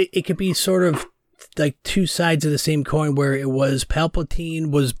was it could be sort of like two sides of the same coin, where it was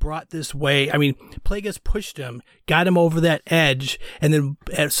Palpatine was brought this way. I mean, Plagueis pushed him, got him over that edge, and then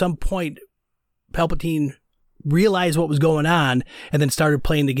at some point, Palpatine realized what was going on and then started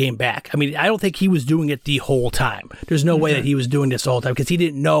playing the game back. I mean, I don't think he was doing it the whole time. There's no way that he was doing this the whole time, because he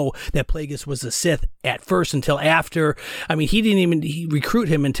didn't know that Plagueis was a Sith at first until after. I mean, he didn't even recruit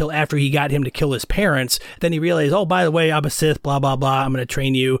him until after he got him to kill his parents. Then he realized, oh, by the way, I'm a Sith, blah, blah, blah. I'm going to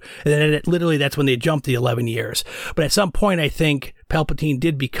train you. And then literally that's when they jumped the 11 years. But at some point, I think Palpatine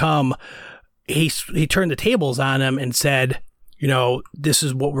did become, he turned the tables on him and said, this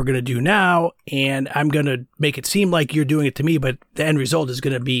is what we're going to do now, and I'm going to make it seem like you're doing it to me, but the end result is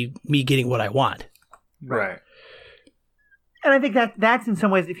going to be me getting what I want. Right. And I think that's in some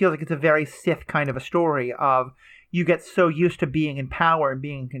ways, it feels like it's a very Sith kind of a story of you get so used to being in power and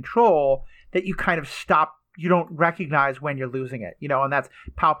being in control that you kind of stop, you don't recognize when you're losing it, and that's,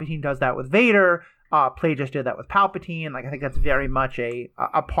 Palpatine does that with Vader, Plagueis did that with Palpatine. I think that's very much a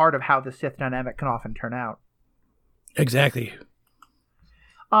part of how the Sith dynamic can often turn out. Exactly.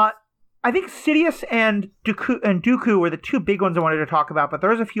 I think Sidious and Dooku were the two big ones I wanted to talk about, but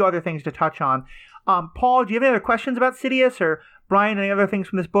there's a few other things to touch on. Paul, do you have any other questions about Sidious, or Brian, any other things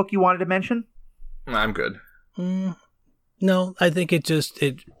from this book you wanted to mention? I'm good. No, I think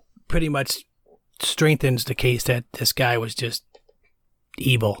it pretty much strengthens the case that this guy was just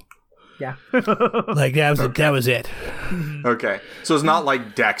evil. Yeah. That was it. Okay. So it's not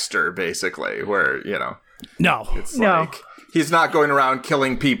like Dexter, basically, where, No. It's like... He's not going around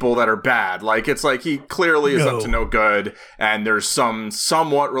killing people that are bad. It's like he clearly is up to no good, and there's some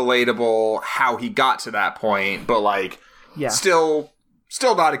somewhat relatable how he got to that point, but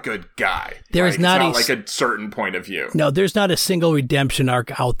still not a good guy. There's not a certain point of view. No, there's not a single redemption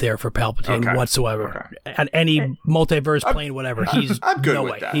arc out there for Palpatine whatsoever. Okay. On any multiverse plane, whatever. I'm good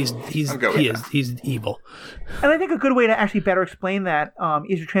with that. He's evil. And I think a good way to actually better explain that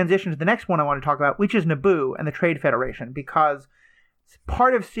is to transition to the next one I want to talk about, which is Naboo and the Trade Federation, because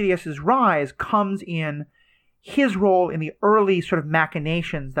part of Sidious's rise comes in his role in the early sort of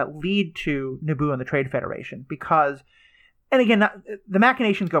machinations that lead to Naboo and the Trade Federation, because, and again, the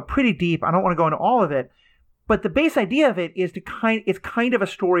machinations go pretty deep. I don't want to go into all of it, but the base idea of it is it's kind of a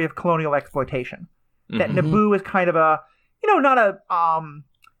story of colonial exploitation. That Naboo is kind of a, not a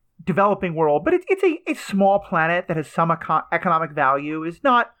developing world, but it's a small planet that has some economic value, is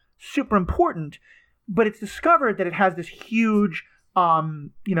not super important, but it's discovered that it has this huge,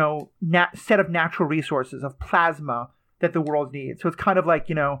 set of natural resources of plasma that the world needs. So it's kind of like,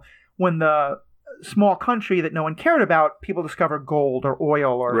 when the small country that no one cared about, people discover gold or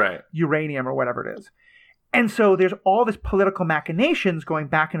oil or uranium or whatever it is. And so there's all this political machinations going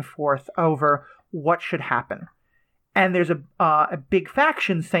back and forth over what should happen. And there's a big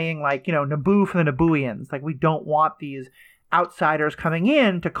faction saying, Naboo for the Nabooians. We don't want these outsiders coming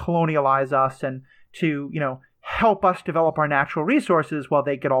in to colonialize us and to, help us develop our natural resources while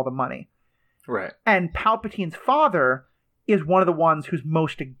they get all the money. Right. And Palpatine's father is one of the ones who's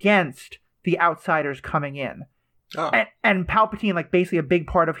most against the outsiders coming in. Oh. And Palpatine, like, basically a big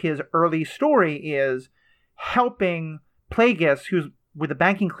part of his early story is helping Plagueis, who's with the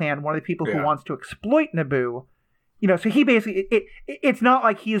banking clan, one of the people who wants to exploit Naboo. So he basically, it's not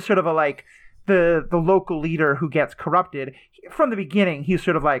like he's sort of the local leader who gets corrupted. From the beginning, he's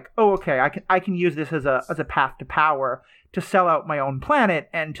sort of like, oh, okay, I can use this as a path to power, to sell out my own planet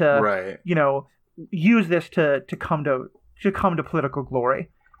and to, use this to come to political glory.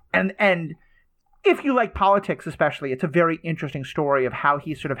 And if you like politics especially, it's a very interesting story of how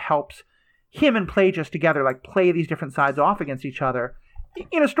he sort of helps him and Plagueis together, like, play these different sides off against each other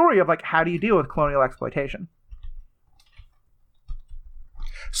in a story of, like, how do you deal with colonial exploitation?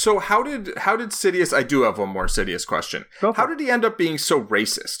 So how did Sidious? I do have one more Sidious question. How did he end up being so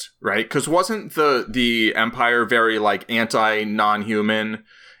racist? Right? Because wasn't the Empire very, like, anti-non-human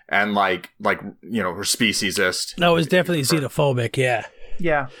and like her speciesist? No, it was definitely xenophobic. Yeah.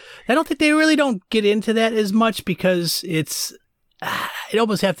 Yeah. I don't think they don't get into that as much because it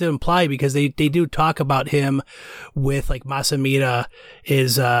almost have to imply, because they do talk about him with, like, Masamita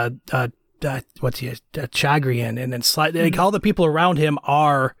is Chagrian, and then like all the people around him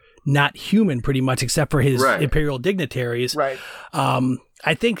are not human pretty much, except for his imperial dignitaries. Right.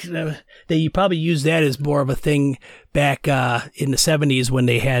 I think they probably used that as more of a thing back in the 70s when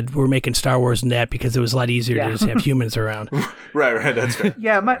were making Star Wars and that, because it was a lot easier to just have humans around. Right, that's fair.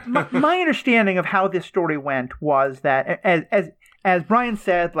 Yeah, my understanding of how this story went was that, as Brian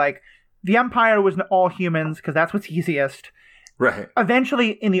said, like, the Empire was all humans because that's what's easiest. Right.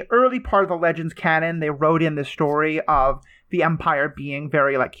 Eventually, in the early part of the Legends canon, they wrote in the story of the Empire being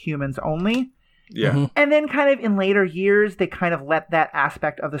very, like, humans only. Yeah. Mm-hmm. And then kind of in later years, they kind of let that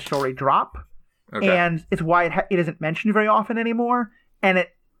aspect of the story drop. Okay. And it's why it isn't mentioned very often anymore. And it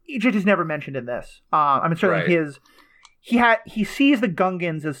just is never mentioned in this. I mean, certainly he sees the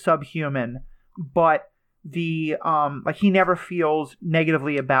Gungans as subhuman, but he never feels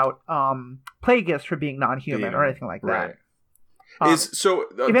negatively about Plagueis for being non-human or anything like that.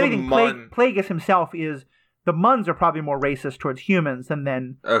 If anything, Plagueis himself is, the Muns are probably more racist towards humans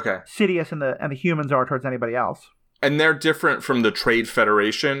than Sidious and the humans are towards anybody else. And they're different from the Trade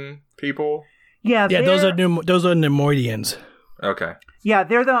Federation people? Yeah, those are Nemoidians. Okay. Yeah,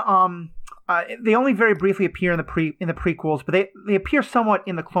 they're the they only very briefly appear in the prequels, but they appear somewhat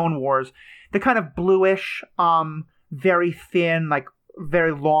in the Clone Wars. They're kind of bluish, very thin, like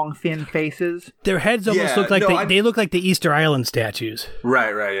very long, thin faces. Their heads almost look like they look like the Easter Island statues.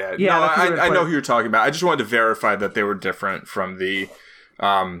 Right, yeah. I know who you're talking about. I just wanted to verify that they were different from the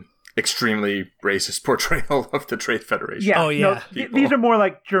extremely racist portrayal of the Trade Federation. Yeah. Oh, yeah. These are more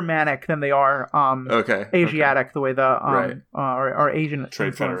like Germanic than they are Asiatic, the way the or Asian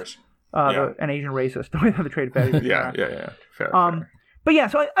Trade Federation. An Asian racist, the way the Trade Federation. Yeah. Fair. But yeah,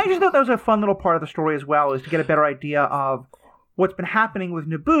 so I just thought that was a fun little part of the story as well, is to get a better idea of what's been happening with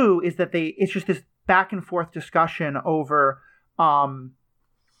Naboo. Is that it's just this back and forth discussion over who,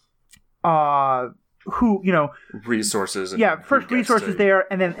 resources. First resources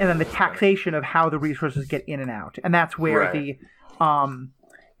there, and then the taxation of how the resources get in and out, and that's where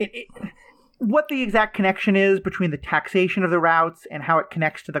what the exact connection is between the taxation of the routes and how it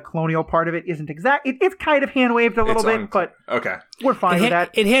connects to the colonial part of it isn't exact. It's kind of hand waved a little bit, but we're fine with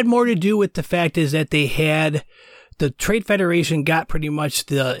that. It had more to do with the fact is that they had. The Trade Federation got pretty much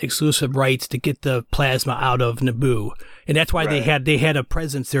the exclusive rights to get the plasma out of Naboo. And that's why they had a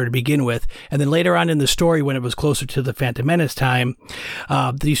presence there to begin with. And then later on in the story, when it was closer to the Phantom Menace time,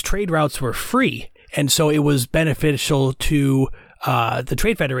 these trade routes were free. And so it was beneficial to the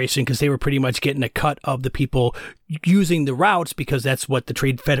Trade Federation because they were pretty much getting a cut of the people using the routes because that's what the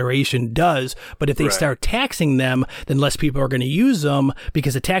Trade Federation does. But if they start taxing them, then less people are going to use them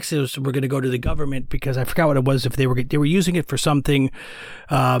because the taxes were going to go to the government because I forgot what it was. If they were using it for something,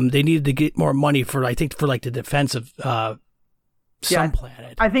 they needed to get more money for, I think, for like the defense of some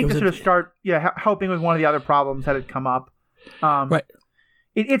planet. I think to sort of start helping with one of the other problems that had come up. Right.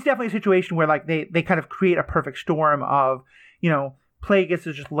 It's definitely a situation where like they kind of create a perfect storm of, Plagueis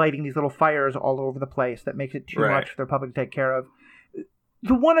is just lighting these little fires all over the place that makes it too much for the public to take care of.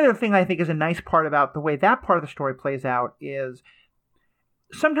 The one other thing I think is a nice part about the way that part of the story plays out is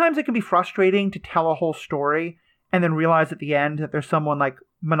sometimes it can be frustrating to tell a whole story and then realize at the end that there's someone like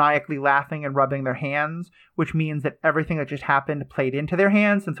maniacally laughing and rubbing their hands, which means that everything that just happened played into their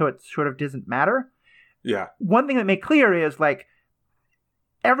hands, and so it sort of doesn't matter. Yeah. One thing that made clear is like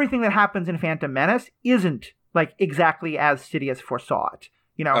everything that happens in Phantom Menace isn't like exactly as Sidious foresaw it.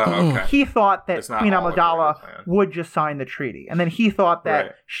 You know, okay. he thought that It's not Queen all of Amidala her plan. would just sign the treaty, and then he thought that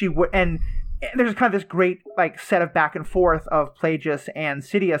Right. she would. And there's kind of this great like set of back and forth of Plagueis and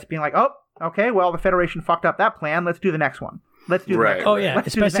Sidious being like, "Oh, okay, well the Federation fucked up that plan. Let's do the next one. Let's do the Right. next Oh one. yeah,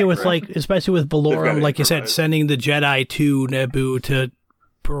 Let's do the especially next with one." especially with They've Valorum, gotta like you said, improvise. sending the Jedi to Naboo to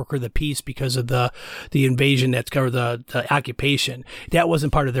broker the peace because of the invasion or the occupation. That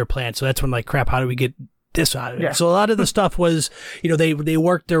wasn't part of their plan. So that's when like, crap, how do we get this out of it? Yeah. So a lot of the stuff was, they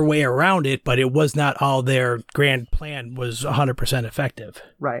worked their way around it, but it was not all their grand plan was 100% effective.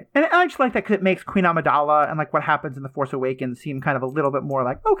 Right. And I just like that because it makes Queen Amidala and like what happens in The Force Awakens seem kind of a little bit more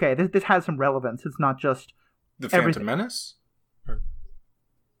like, okay, this has some relevance. It's not just The Phantom everything. Menace?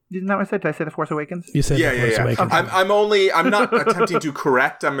 Isn't that what I said? Did I say The Force Awakens? You said Yeah, The yeah, Force yeah. Awakens. I'm not attempting to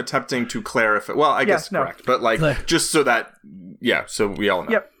correct. I'm attempting to clarify. Well, I guess no. correct, but like just so that, so we all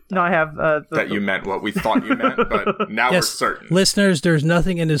know. Yep. No, I have That you meant what we thought you meant, but now we're certain. Listeners, there's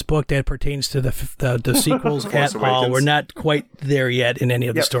nothing in this book that pertains to the sequels at all. Awakens. We're not quite there yet in any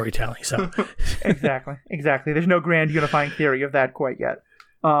of the Yep. storytelling. So Exactly. There's no grand unifying theory of that quite yet.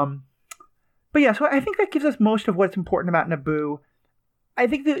 But yeah, so I think that gives us most of what's important about Naboo. I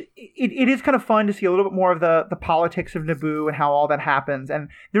think that it is kind of fun to see a little bit more of the politics of Naboo and how all that happens. And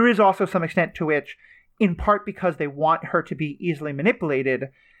there is also some extent to which, in part because they want her to be easily manipulated,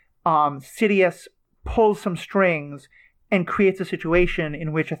 Sidious pulls some strings and creates a situation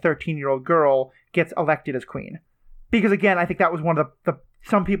in which a 13-year-old girl gets elected as queen. Because again, I think that was one of the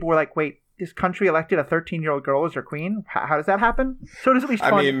some people were like, wait, this country elected a 13-year-old girl as their queen? How does that happen? So it is at least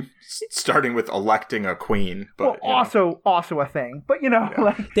fun. I mean, starting with electing a queen, but also a thing. But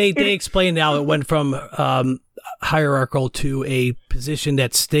like they explained how it went from hierarchical to a position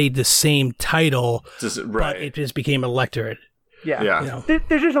that stayed the same title, but it just became electorate. Yeah.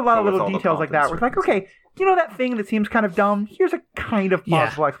 There's just a lot of little details like that where it's like, okay, that thing that seems kind of dumb, here's a kind of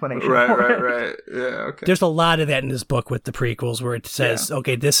plausible explanation for it. Right. Yeah, okay. There's a lot of that in this book with the prequels where it says,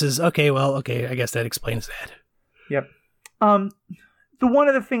 okay, this is, okay, I guess that explains that. Yep. The one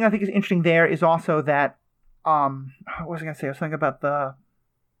other thing I think is interesting there is also that, what was I going to say? I was thinking about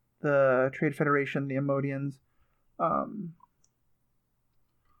the Trade Federation, the Amodians.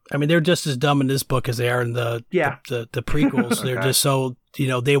 I mean, they're just as dumb in this book as they are in the prequels. Okay. They're just so,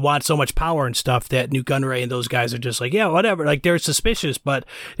 they want so much power and stuff that Newt Gunray and those guys are just like, yeah, whatever. Like, they're suspicious, but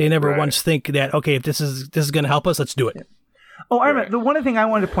they never once think that, okay, if this is going to help us, let's do it. Oh, I remember. The one thing I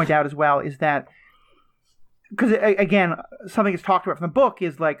wanted to point out as well is that, because again, something that's talked about from the book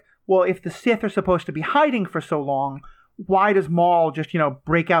is like, well, if the Sith are supposed to be hiding for so long, why does Maul just,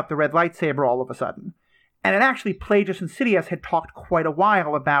 break out the red lightsaber all of a sudden? And then actually, Plagueis and Sidious had talked quite a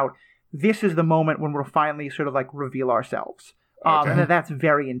while about this is the moment when we'll finally sort of like reveal ourselves. And that's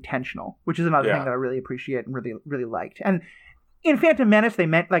very intentional, which is another thing that I really appreciate and really, really liked. And in Phantom Menace, they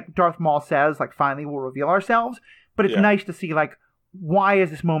meant, like Darth Maul says, like, finally we'll reveal ourselves. But it's nice to see, like, why is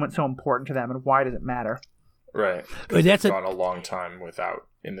this moment so important to them and why does it matter? Right. But that's gone a long time without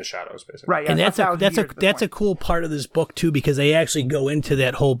in the shadows, basically. Right. Yeah, and that's a cool part of this book too, because they actually go into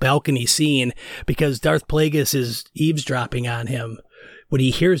that whole balcony scene because Darth Plagueis is eavesdropping on him. When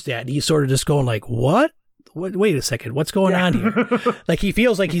he hears that, he's sort of just going like, "What? Wait a second, what's going on here?" Like he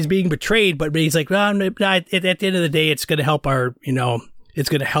feels like he's being betrayed, but he's like, well, at the end of the day, it's going to help our, it's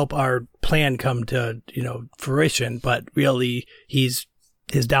going to help our plan come to, fruition. But really, his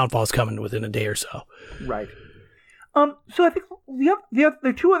downfall is coming within a day or so. Right. So I think there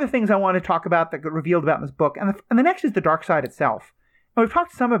are two other things I want to talk about that got revealed about in this book, and the next is the dark side itself. And we've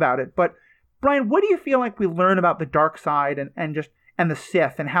talked some about it, but Brian, what do you feel like we learn about the dark side and the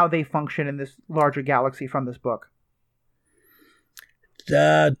Sith and how they function in this larger galaxy from this book?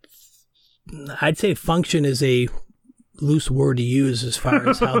 I'd say function is a loose word to use as far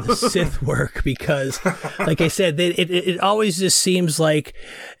as how the Sith work, because, like I said, it always just seems like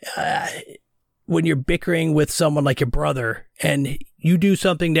when you're bickering with someone like your brother and you do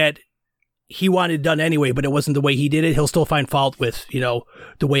something that he wanted done anyway, but it wasn't the way he did it, he'll still find fault with,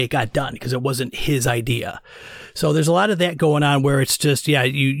 the way it got done because it wasn't his idea. So there's a lot of that going on where it's just,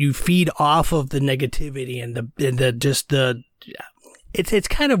 you feed off of the negativity and it's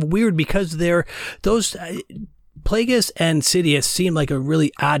kind of weird because those Plagueis and Sidious seem like a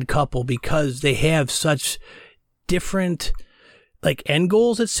really odd couple because they have such different like end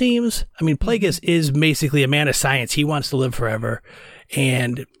goals, it seems. I mean, Plagueis is basically a man of science. He wants to live forever.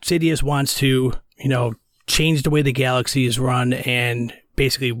 And Sidious wants to, change the way the galaxy is run and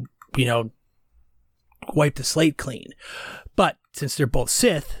basically, wipe the slate clean. But since they're both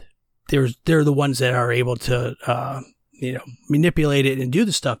Sith, they're the ones that are able to, manipulate it and do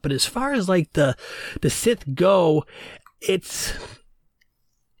the stuff. But as far as like the Sith go,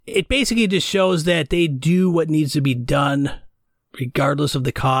 it basically just shows that they do what needs to be done, regardless of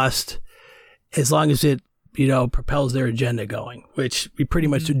the cost, as long as it, propels their agenda going, which we pretty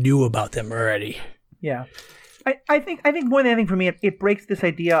much knew about them already. Yeah. I think more than anything for me, it breaks this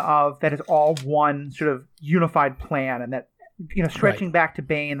idea of that it's all one sort of unified plan, and that, stretching back to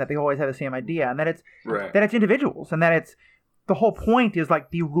Bane, that they always have the same idea, and that it's individuals, and that it's the whole point is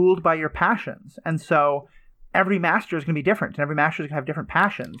like be ruled by your passions. And so every master is going to be different, and every master is going to have different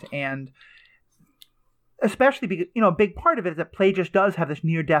passions. And especially because, a big part of it is that Plagueis does have this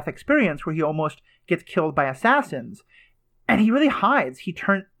near-death experience where he almost gets killed by assassins, and he really hides. He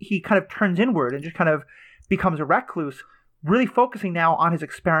kind of turns inward and just kind of becomes a recluse, really focusing now on his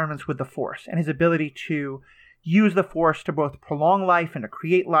experiments with the Force and his ability to use the Force to both prolong life and to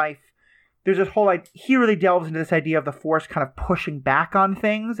create life. There's this whole, he really delves into this idea of the Force kind of pushing back on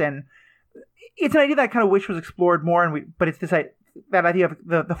things, and it's an idea that I kind of wish was explored more, but it's that idea of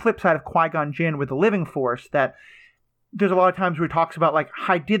the flip side of Qui-Gon Jinn with the living Force, that there's a lot of times where he talks about,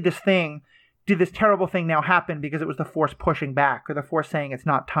 I did this terrible thing now happen because it was the Force pushing back, or the Force saying it's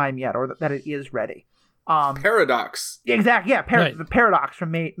not time yet, or that it is ready. Paradox. Exactly, yeah. The paradox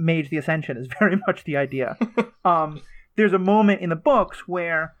from Mage the Ascension is very much the idea. There's a moment in the books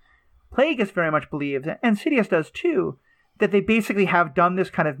where Plagueis very much believes, and Sidious does too, that they basically have done this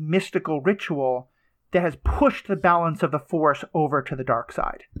kind of mystical ritual that has pushed the balance of the Force over to the dark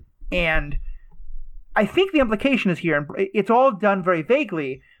side. And I think the implication is here, and it's all done very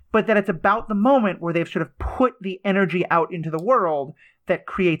vaguely, but that it's about the moment where they've sort of put the energy out into the world that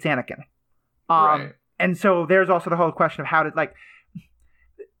creates Anakin. Right. And so there's also the whole question of how to,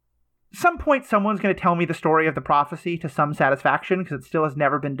 some point someone's going to tell me the story of the prophecy to some satisfaction, because it still has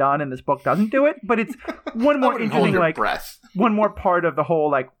never been done and this book doesn't do it. But it's one more interesting, one more part of the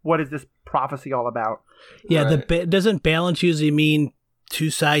whole, what is this prophecy all about? Yeah, doesn't balance usually mean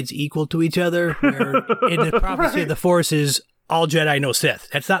two sides equal to each other? Where in the prophecy of the Force is all Jedi, no Sith.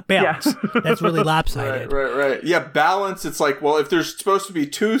 That's not balance. Yeah. That's really lopsided. Right. Yeah, balance, it's if there's supposed to be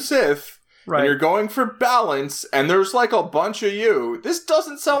two Sith, and you're going for balance, and there's a bunch of you, this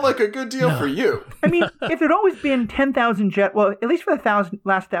doesn't sound like a good deal for you. I mean, if there'd always been 10,000 Jedi, well, at least for the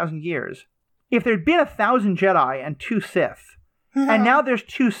last 1,000 years, if there'd been 1,000 Jedi and two Sith, and now there's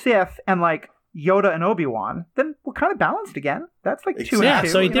two Sith and Yoda and Obi-Wan, then we're kind of balanced again. That's 2 and 2. Yeah,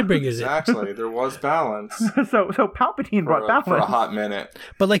 so he did bring his Exactly, there was balance. so Palpatine brought balance for a hot minute.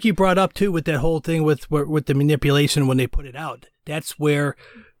 But like you brought up too, with that whole thing with the manipulation when they put it out, that's where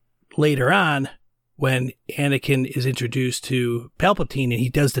later on, when Anakin is introduced to Palpatine and he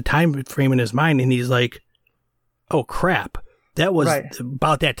does the time frame in his mind, and he's like, "Oh crap, that was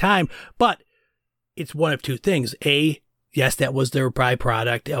about that time." But it's one of two things: A, yes, that was their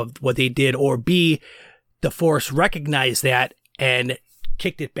byproduct of what they did, or B, the Force recognized that and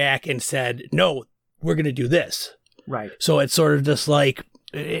kicked it back and said, "No, we're going to do this." Right. So it's sort of just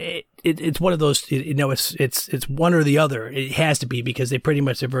it's one of those, it's one or the other. It has to be, because they pretty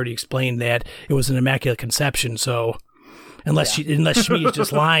much have already explained that it was an immaculate conception. So unless Shmi is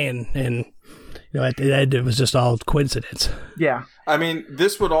just lying, and at the end it was just all coincidence. Yeah. I mean,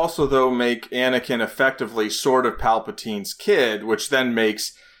 this would also though make Anakin effectively sort of Palpatine's kid, which then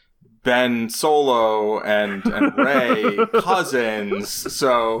makes Ben Solo and Rey cousins.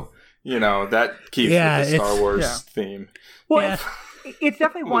 So that keeps with the Star Wars theme. Well, yeah. It's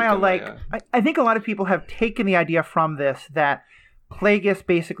definitely why I think a lot of people have taken the idea from this that Plagueis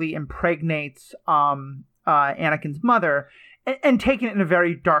basically impregnates Anakin's mother and taken it in a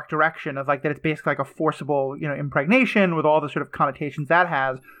very dark direction of that it's basically a forcible, impregnation with all the sort of connotations that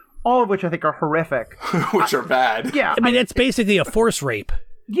has, all of which I think are horrific. Which are bad. Yeah. I mean, it's basically a force rape.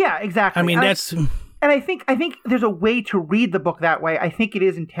 Yeah, exactly. I mean, And I think there's a way to read the book that way. I think it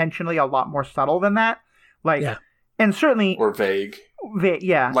is intentionally a lot more subtle than that. And certainly... Or vague.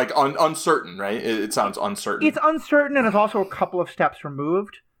 Yeah. Uncertain, right? It sounds uncertain. It's uncertain, and it's also a couple of steps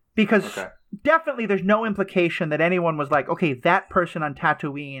removed, because definitely there's no implication that anyone was okay, that person on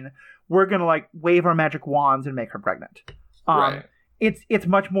Tatooine, we're going to wave our magic wands and make her pregnant. Right. It's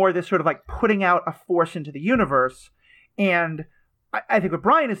much more this sort of putting out a force into the universe. And I think what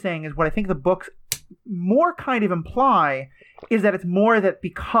Brian is saying is what I think the books more kind of imply is that it's more that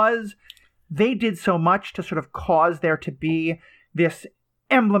because they did so much to sort of cause there to be this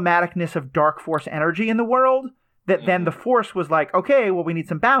emblematicness of dark force energy in the world, that then the Force was okay, well, we need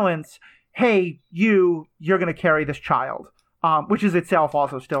some balance. Hey, you're going to carry this child, which is itself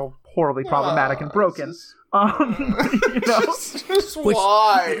also still horribly problematic and broken. Just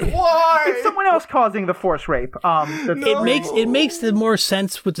why? It's someone else causing the Force rape. It makes the more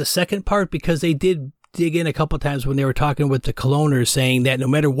sense with the second part, because they did dig in a couple of times when they were talking with the Coloners, saying that no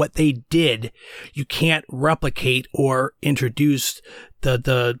matter what they did, you can't replicate or introduce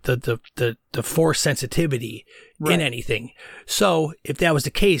the force sensitivity in anything. So if that was the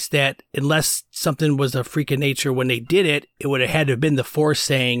case, that unless something was a freak of nature when they did it, it would have had to have been the force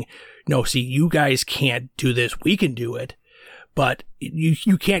saying, no, see, you guys can't do this. We can do it. But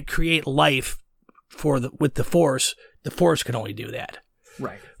you can't create life with the force. The force can only do that.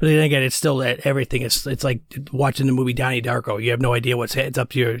 Right. But then again, it's still that everything. It's like watching the movie Donnie Darko. You have no idea it's up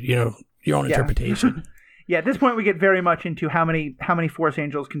to your own interpretation. Yeah, at this point we get very much into how many Force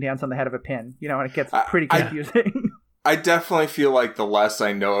angels can dance on the head of a pin, and it gets pretty confusing. I definitely feel like the less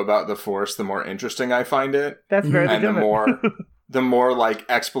I know about the Force, the more interesting I find it. That's very legitimate. And the more like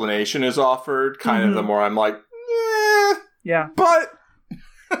explanation is offered, kind of the more I'm like, yeah. But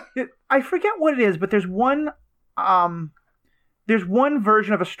I forget what it is, but there's one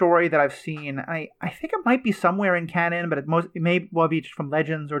version of a story that I've seen. I think it might be somewhere in canon, but it may well be just from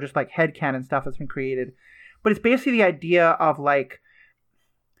legends or just like headcanon stuff that's been created. But it's basically the idea of like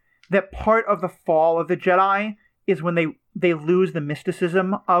that part of the fall of the Jedi is when they lose the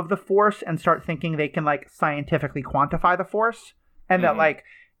mysticism of the Force and start thinking they can like scientifically quantify the Force, and that like,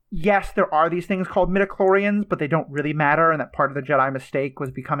 yes, there are these things called midichlorians, but they don't really matter, and that part of the Jedi mistake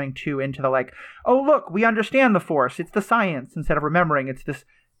was becoming too into the like, oh look, we understand the Force, it's the science, instead of remembering it's this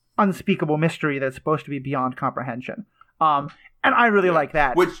unspeakable mystery that's supposed to be beyond comprehension. And I really like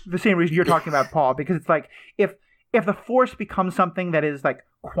that. Which, the same reason you're talking about, Paul, because it's like if the Force becomes something that is like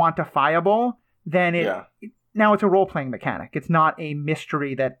quantifiable, then now it's a role-playing mechanic. It's not a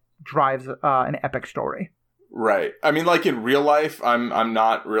mystery that drives an epic story. Right. I mean, like in real life, I'm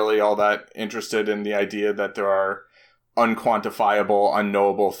not really all that interested in the idea that there are unquantifiable,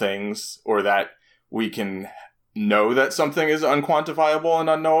 unknowable things, or that we can know that something is unquantifiable and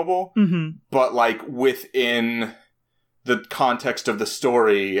unknowable. Mm-hmm. But like within the context of the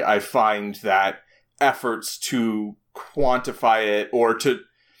story, I find that efforts to quantify it or to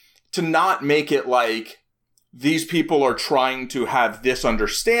not make it like these people are trying to have this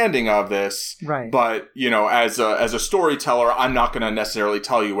understanding of this, right? But as a storyteller, I'm not going to necessarily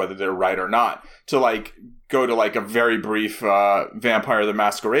tell you whether they're right or not. To like go to like a very brief Vampire the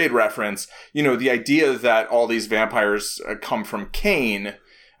Masquerade reference, the idea that all these vampires come from Cain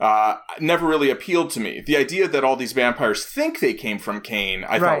never really appealed to me. The idea that all these vampires think they came from Cain,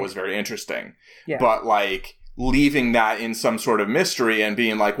 I thought was very interesting. Yeah. But like leaving that in some sort of mystery and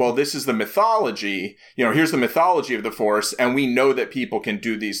being like, well, this is the mythology, here's the mythology of the Force, and we know that people can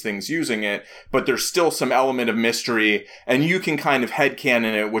do these things using it, but there's still some element of mystery, and you can kind of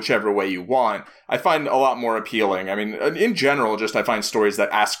headcanon it whichever way you want. I find a lot more appealing. I mean, in general, just I find stories that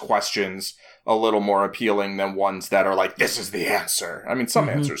ask questions a little more appealing than ones that are like, this is the answer. I mean, some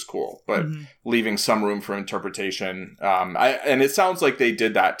answers cool, but leaving some room for interpretation. And it sounds like they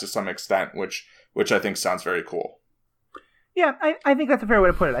did that to some extent, which I think sounds very cool. Yeah, I think that's a fair way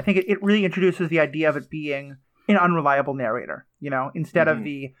to put it. I think it really introduces the idea of it being an unreliable narrator, instead of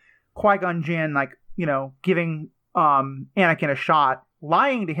the Qui-Gon Jinn, like, giving Anakin a shot,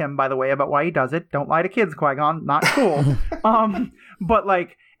 lying to him, by the way, about why he does it. Don't lie to kids, Qui-Gon. Not cool. But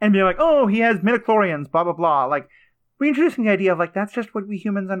like, and being like, oh, he has midichlorians, blah, blah, blah. Like, reintroducing the idea of like, that's just what we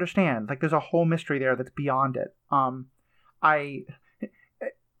humans understand. Like, there's a whole mystery there that's beyond it. I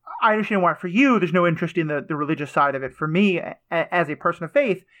understand why for you there's no interest in the religious side of it. For me, as a person of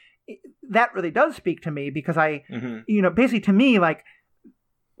faith, that really does speak to me, because basically to me, like,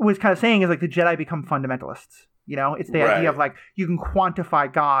 what it's kind of saying is like the Jedi become fundamentalists. It's the idea of like, you can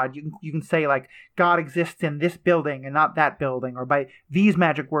quantify God. You can say like, God exists in this building and not that building, or by these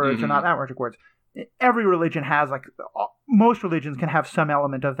magic words or not that magic words. Every religion has like, most religions can have some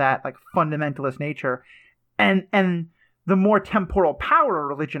element of that like fundamentalist nature, and the more temporal power a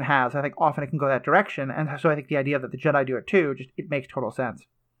religion has, I think often it can go that direction. And so I think the idea that the Jedi do it too, it makes total sense.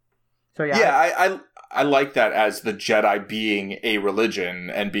 So yeah, I like that as the Jedi being a religion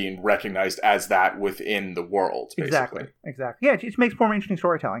and being recognized as that within the world. Basically. Exactly. Yeah, it just makes more interesting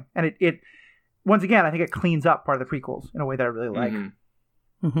storytelling, and it once again, I think it cleans up part of the prequels in a way that I really like.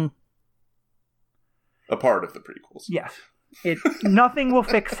 A part of the prequels. Yes. Nothing will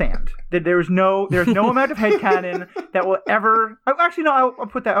fix sand. There's no amount of headcanon that will ever. Actually, no. I'll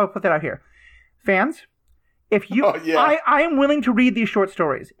put that out here, fans. If you, I am willing to read these short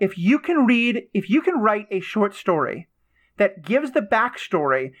stories. If you can write a short story that gives the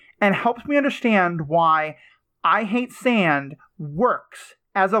backstory and helps me understand why I hate sand works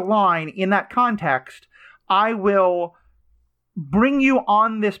as a line in that context, I will bring you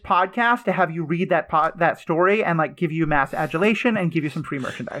on this podcast to have you read that story and like give you mass adulation and give you some free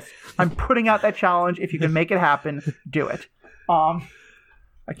merchandise. I'm putting out that challenge. If you can make it happen, do it.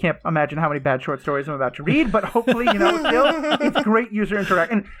 I can't imagine how many bad short stories I'm about to read, but hopefully, still, it's great user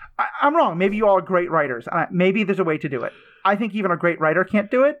interaction. And I'm wrong. Maybe you all are great writers. Maybe there's a way to do it. I think even a great writer can't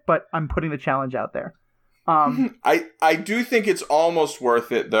do it, but I'm putting the challenge out there. I do think it's almost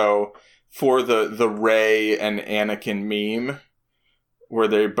worth it, though, for the Rey and Anakin meme, where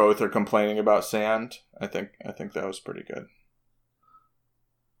they both are complaining about sand. I think that was pretty good.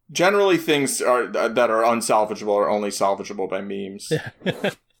 Generally, things that are unsalvageable are only salvageable by memes.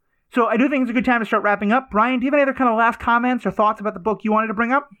 So I do think it's a good time to start wrapping up. Brian, do you have any other kind of last comments or thoughts about the book you wanted to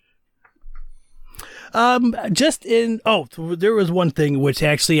bring up? There was one thing which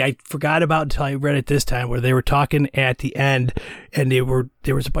actually I forgot about until I read it this time, where they were talking at the end, and there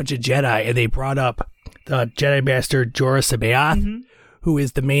was a bunch of Jedi, and they brought up Jedi Master Jorah Sabaoth, who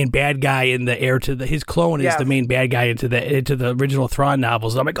is the main bad guy in the heir to his clone is the main bad guy into the original Thrawn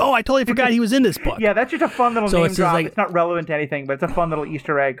novels. And I'm like, oh, I totally forgot he was in this book. Yeah, that's just a fun little name drop. It's not relevant to anything, but it's a fun little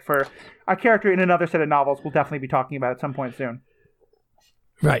Easter egg for a character in another set of novels we'll definitely be talking about at some point soon.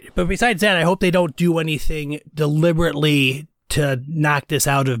 Right. But besides that, I hope they don't do anything deliberately to knock this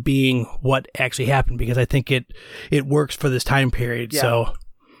out of being what actually happened, because I think it works for this time period. Yeah. So,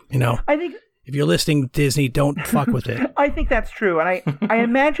 I think if you're listening, Disney, don't fuck with it. I think that's true. And I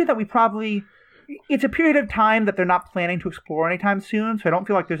imagine that it's a period of time that they're not planning to explore anytime soon, so I don't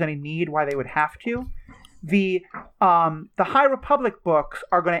feel like there's any need why they would have to. The High Republic books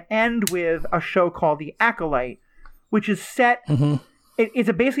are going to end with a show called The Acolyte, which is set...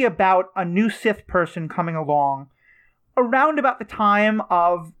 It's basically about a new Sith person coming along around about the time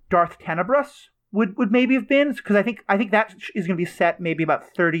of Darth Tenebrous would maybe have been, because I think that is going to be set maybe about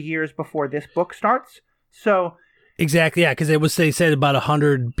 30 years before this book starts. So exactly, yeah, because they said about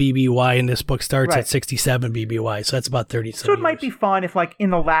 100 BBY, and this book starts at 67 BBY, so that's about 30. So it might be fun if, like,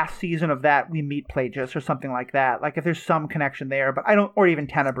 in the last season of that, we meet Plagueis or something like that. Like, if there's some connection there, but or even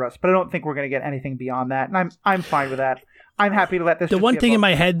Tenebrous, but I don't think we're going to get anything beyond that, and I'm fine with that. I'm happy to let this. The one thing in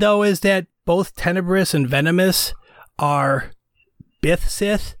my head, though, is that both Tenebrous and Venomous are Bith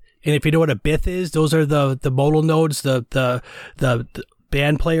Sith, and if you know what a Bith is, those are the modal nodes, the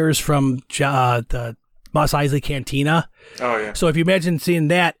band players from the Mos Eisley Cantina. Oh yeah. So if you imagine seeing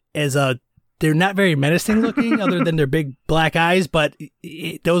that as they're not very menacing looking, other than their big black eyes, but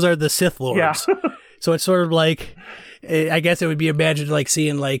those are the Sith Lords. Yeah. So it's sort of like, I guess it would be imagined like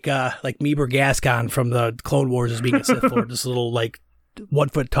seeing like Meeber Gascon from the Clone Wars as being a Sith Lord, this little like 1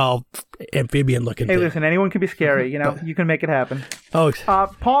 foot tall amphibian looking thing. Hey, listen, anyone can be scary, you can make it happen. Oh,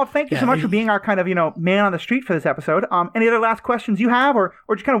 Paul, thank you so much for being our kind of, man on the street for this episode. Any other last questions you have, or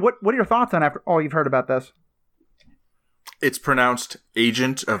just kind of what are your thoughts on after all you've heard about this? It's pronounced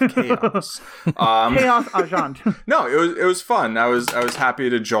Agent of Chaos. Chaos Agent. No, it was fun. I was happy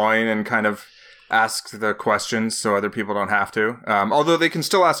to join and kind of ask the questions so other people don't have to. Although they can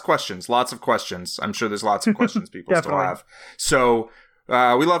still ask questions, lots of questions. I'm sure there's lots of questions people still have. So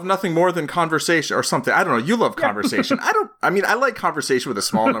we love nothing more than conversation or something. I don't know. You love conversation. I like conversation with a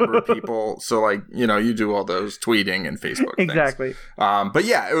small number of people. So like, you do all those tweeting and Facebook things. Exactly. But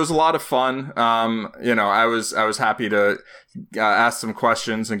yeah, it was a lot of fun. I was happy to ask some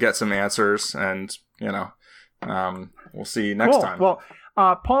questions and get some answers, and we'll see you next time. Well,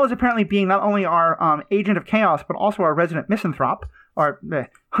 Paul is apparently being not only our agent of chaos, but also our resident misanthrope.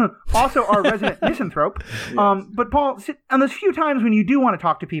 Also our resident misanthrope. Yes. But Paul, on those few times when you do want to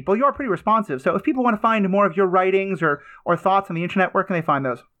talk to people, you are pretty responsive. So if people want to find more of your writings or thoughts on the internet, where can they find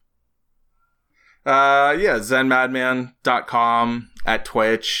those? ZenMadman.com, at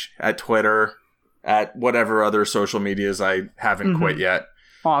Twitch, at Twitter, at whatever other social medias I haven't quit yet.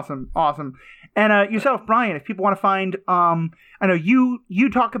 Awesome. And yourself, Brian, if people want to find, I know you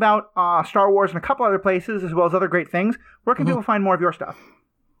talk about Star Wars in a couple other places as well as other great things. Where can people find more of your stuff?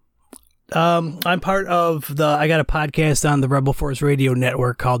 I'm part of I got a podcast on the Rebel Force Radio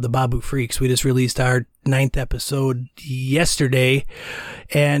Network called the Babu Freaks. We just released our 9th episode yesterday,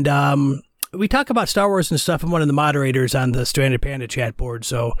 and we talk about Star Wars and stuff. I'm one of the moderators on the Stranded Panda chat board,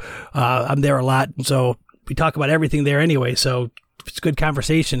 so I'm there a lot. So we talk about everything there anyway, so it's a good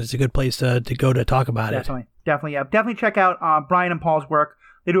conversation. It's a good place to go to talk about it. Definitely. Yeah. Definitely check out Brian and Paul's work.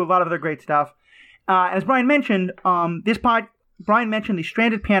 They do a lot of other great stuff. As Brian mentioned, Brian mentioned the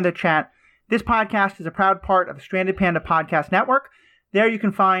Stranded Panda chat. This podcast is a proud part of the Stranded Panda Podcast Network. There you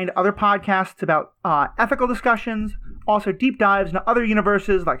can find other podcasts about ethical discussions, also deep dives into other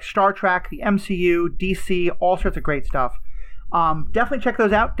universes like Star Trek, the MCU, DC, all sorts of great stuff. Definitely check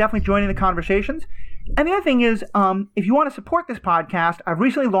those out. Definitely join in the conversations. And the other thing is, if you want to support this podcast, I've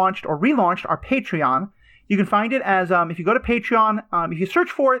recently launched or relaunched our Patreon. You can find it as, if you go to Patreon, if you search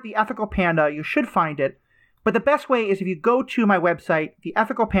for The Ethical Panda, you should find it. But the best way is if you go to my website,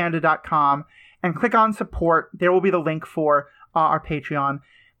 theethicalpanda.com, and click on support. There will be the link for our Patreon.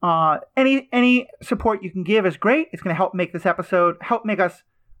 Any support you can give is great. It's going to help make this episode, help make this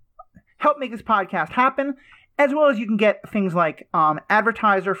podcast happen, as well as you can get things like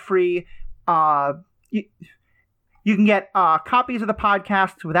advertiser free. You can get copies of the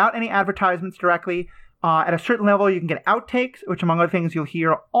podcasts without any advertisements directly. At a certain level, you can get outtakes, which among other things, you'll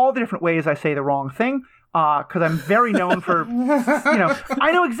hear all the different ways I say the wrong thing. Because I'm very known for,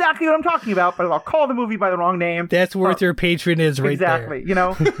 I know exactly what I'm talking about, but I'll call the movie by the wrong name. That's worth your patronage right exactly,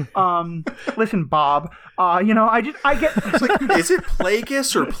 there. Listen, Bob, I get... It's like, is it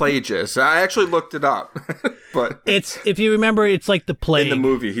Plagueis or Plagueis? I actually looked it up, but... It's, if you remember, it's like the plague. In the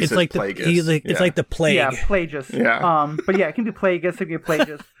movie, he says like Plagueis. It's like the plague. Yeah, Plagueis. Yeah. But yeah, it can be Plagueis, it can be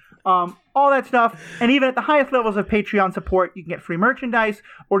Plagueis. All that stuff, and even at the highest levels of Patreon support, you can get free merchandise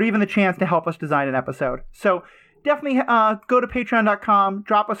or even the chance to help us design an episode. So definitely go to patreon.com,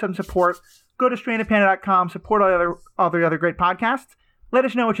 drop us some support, go to strandedpanda.com, support all the other great podcasts. Let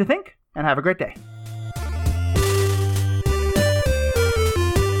us know what you think, and have a great day.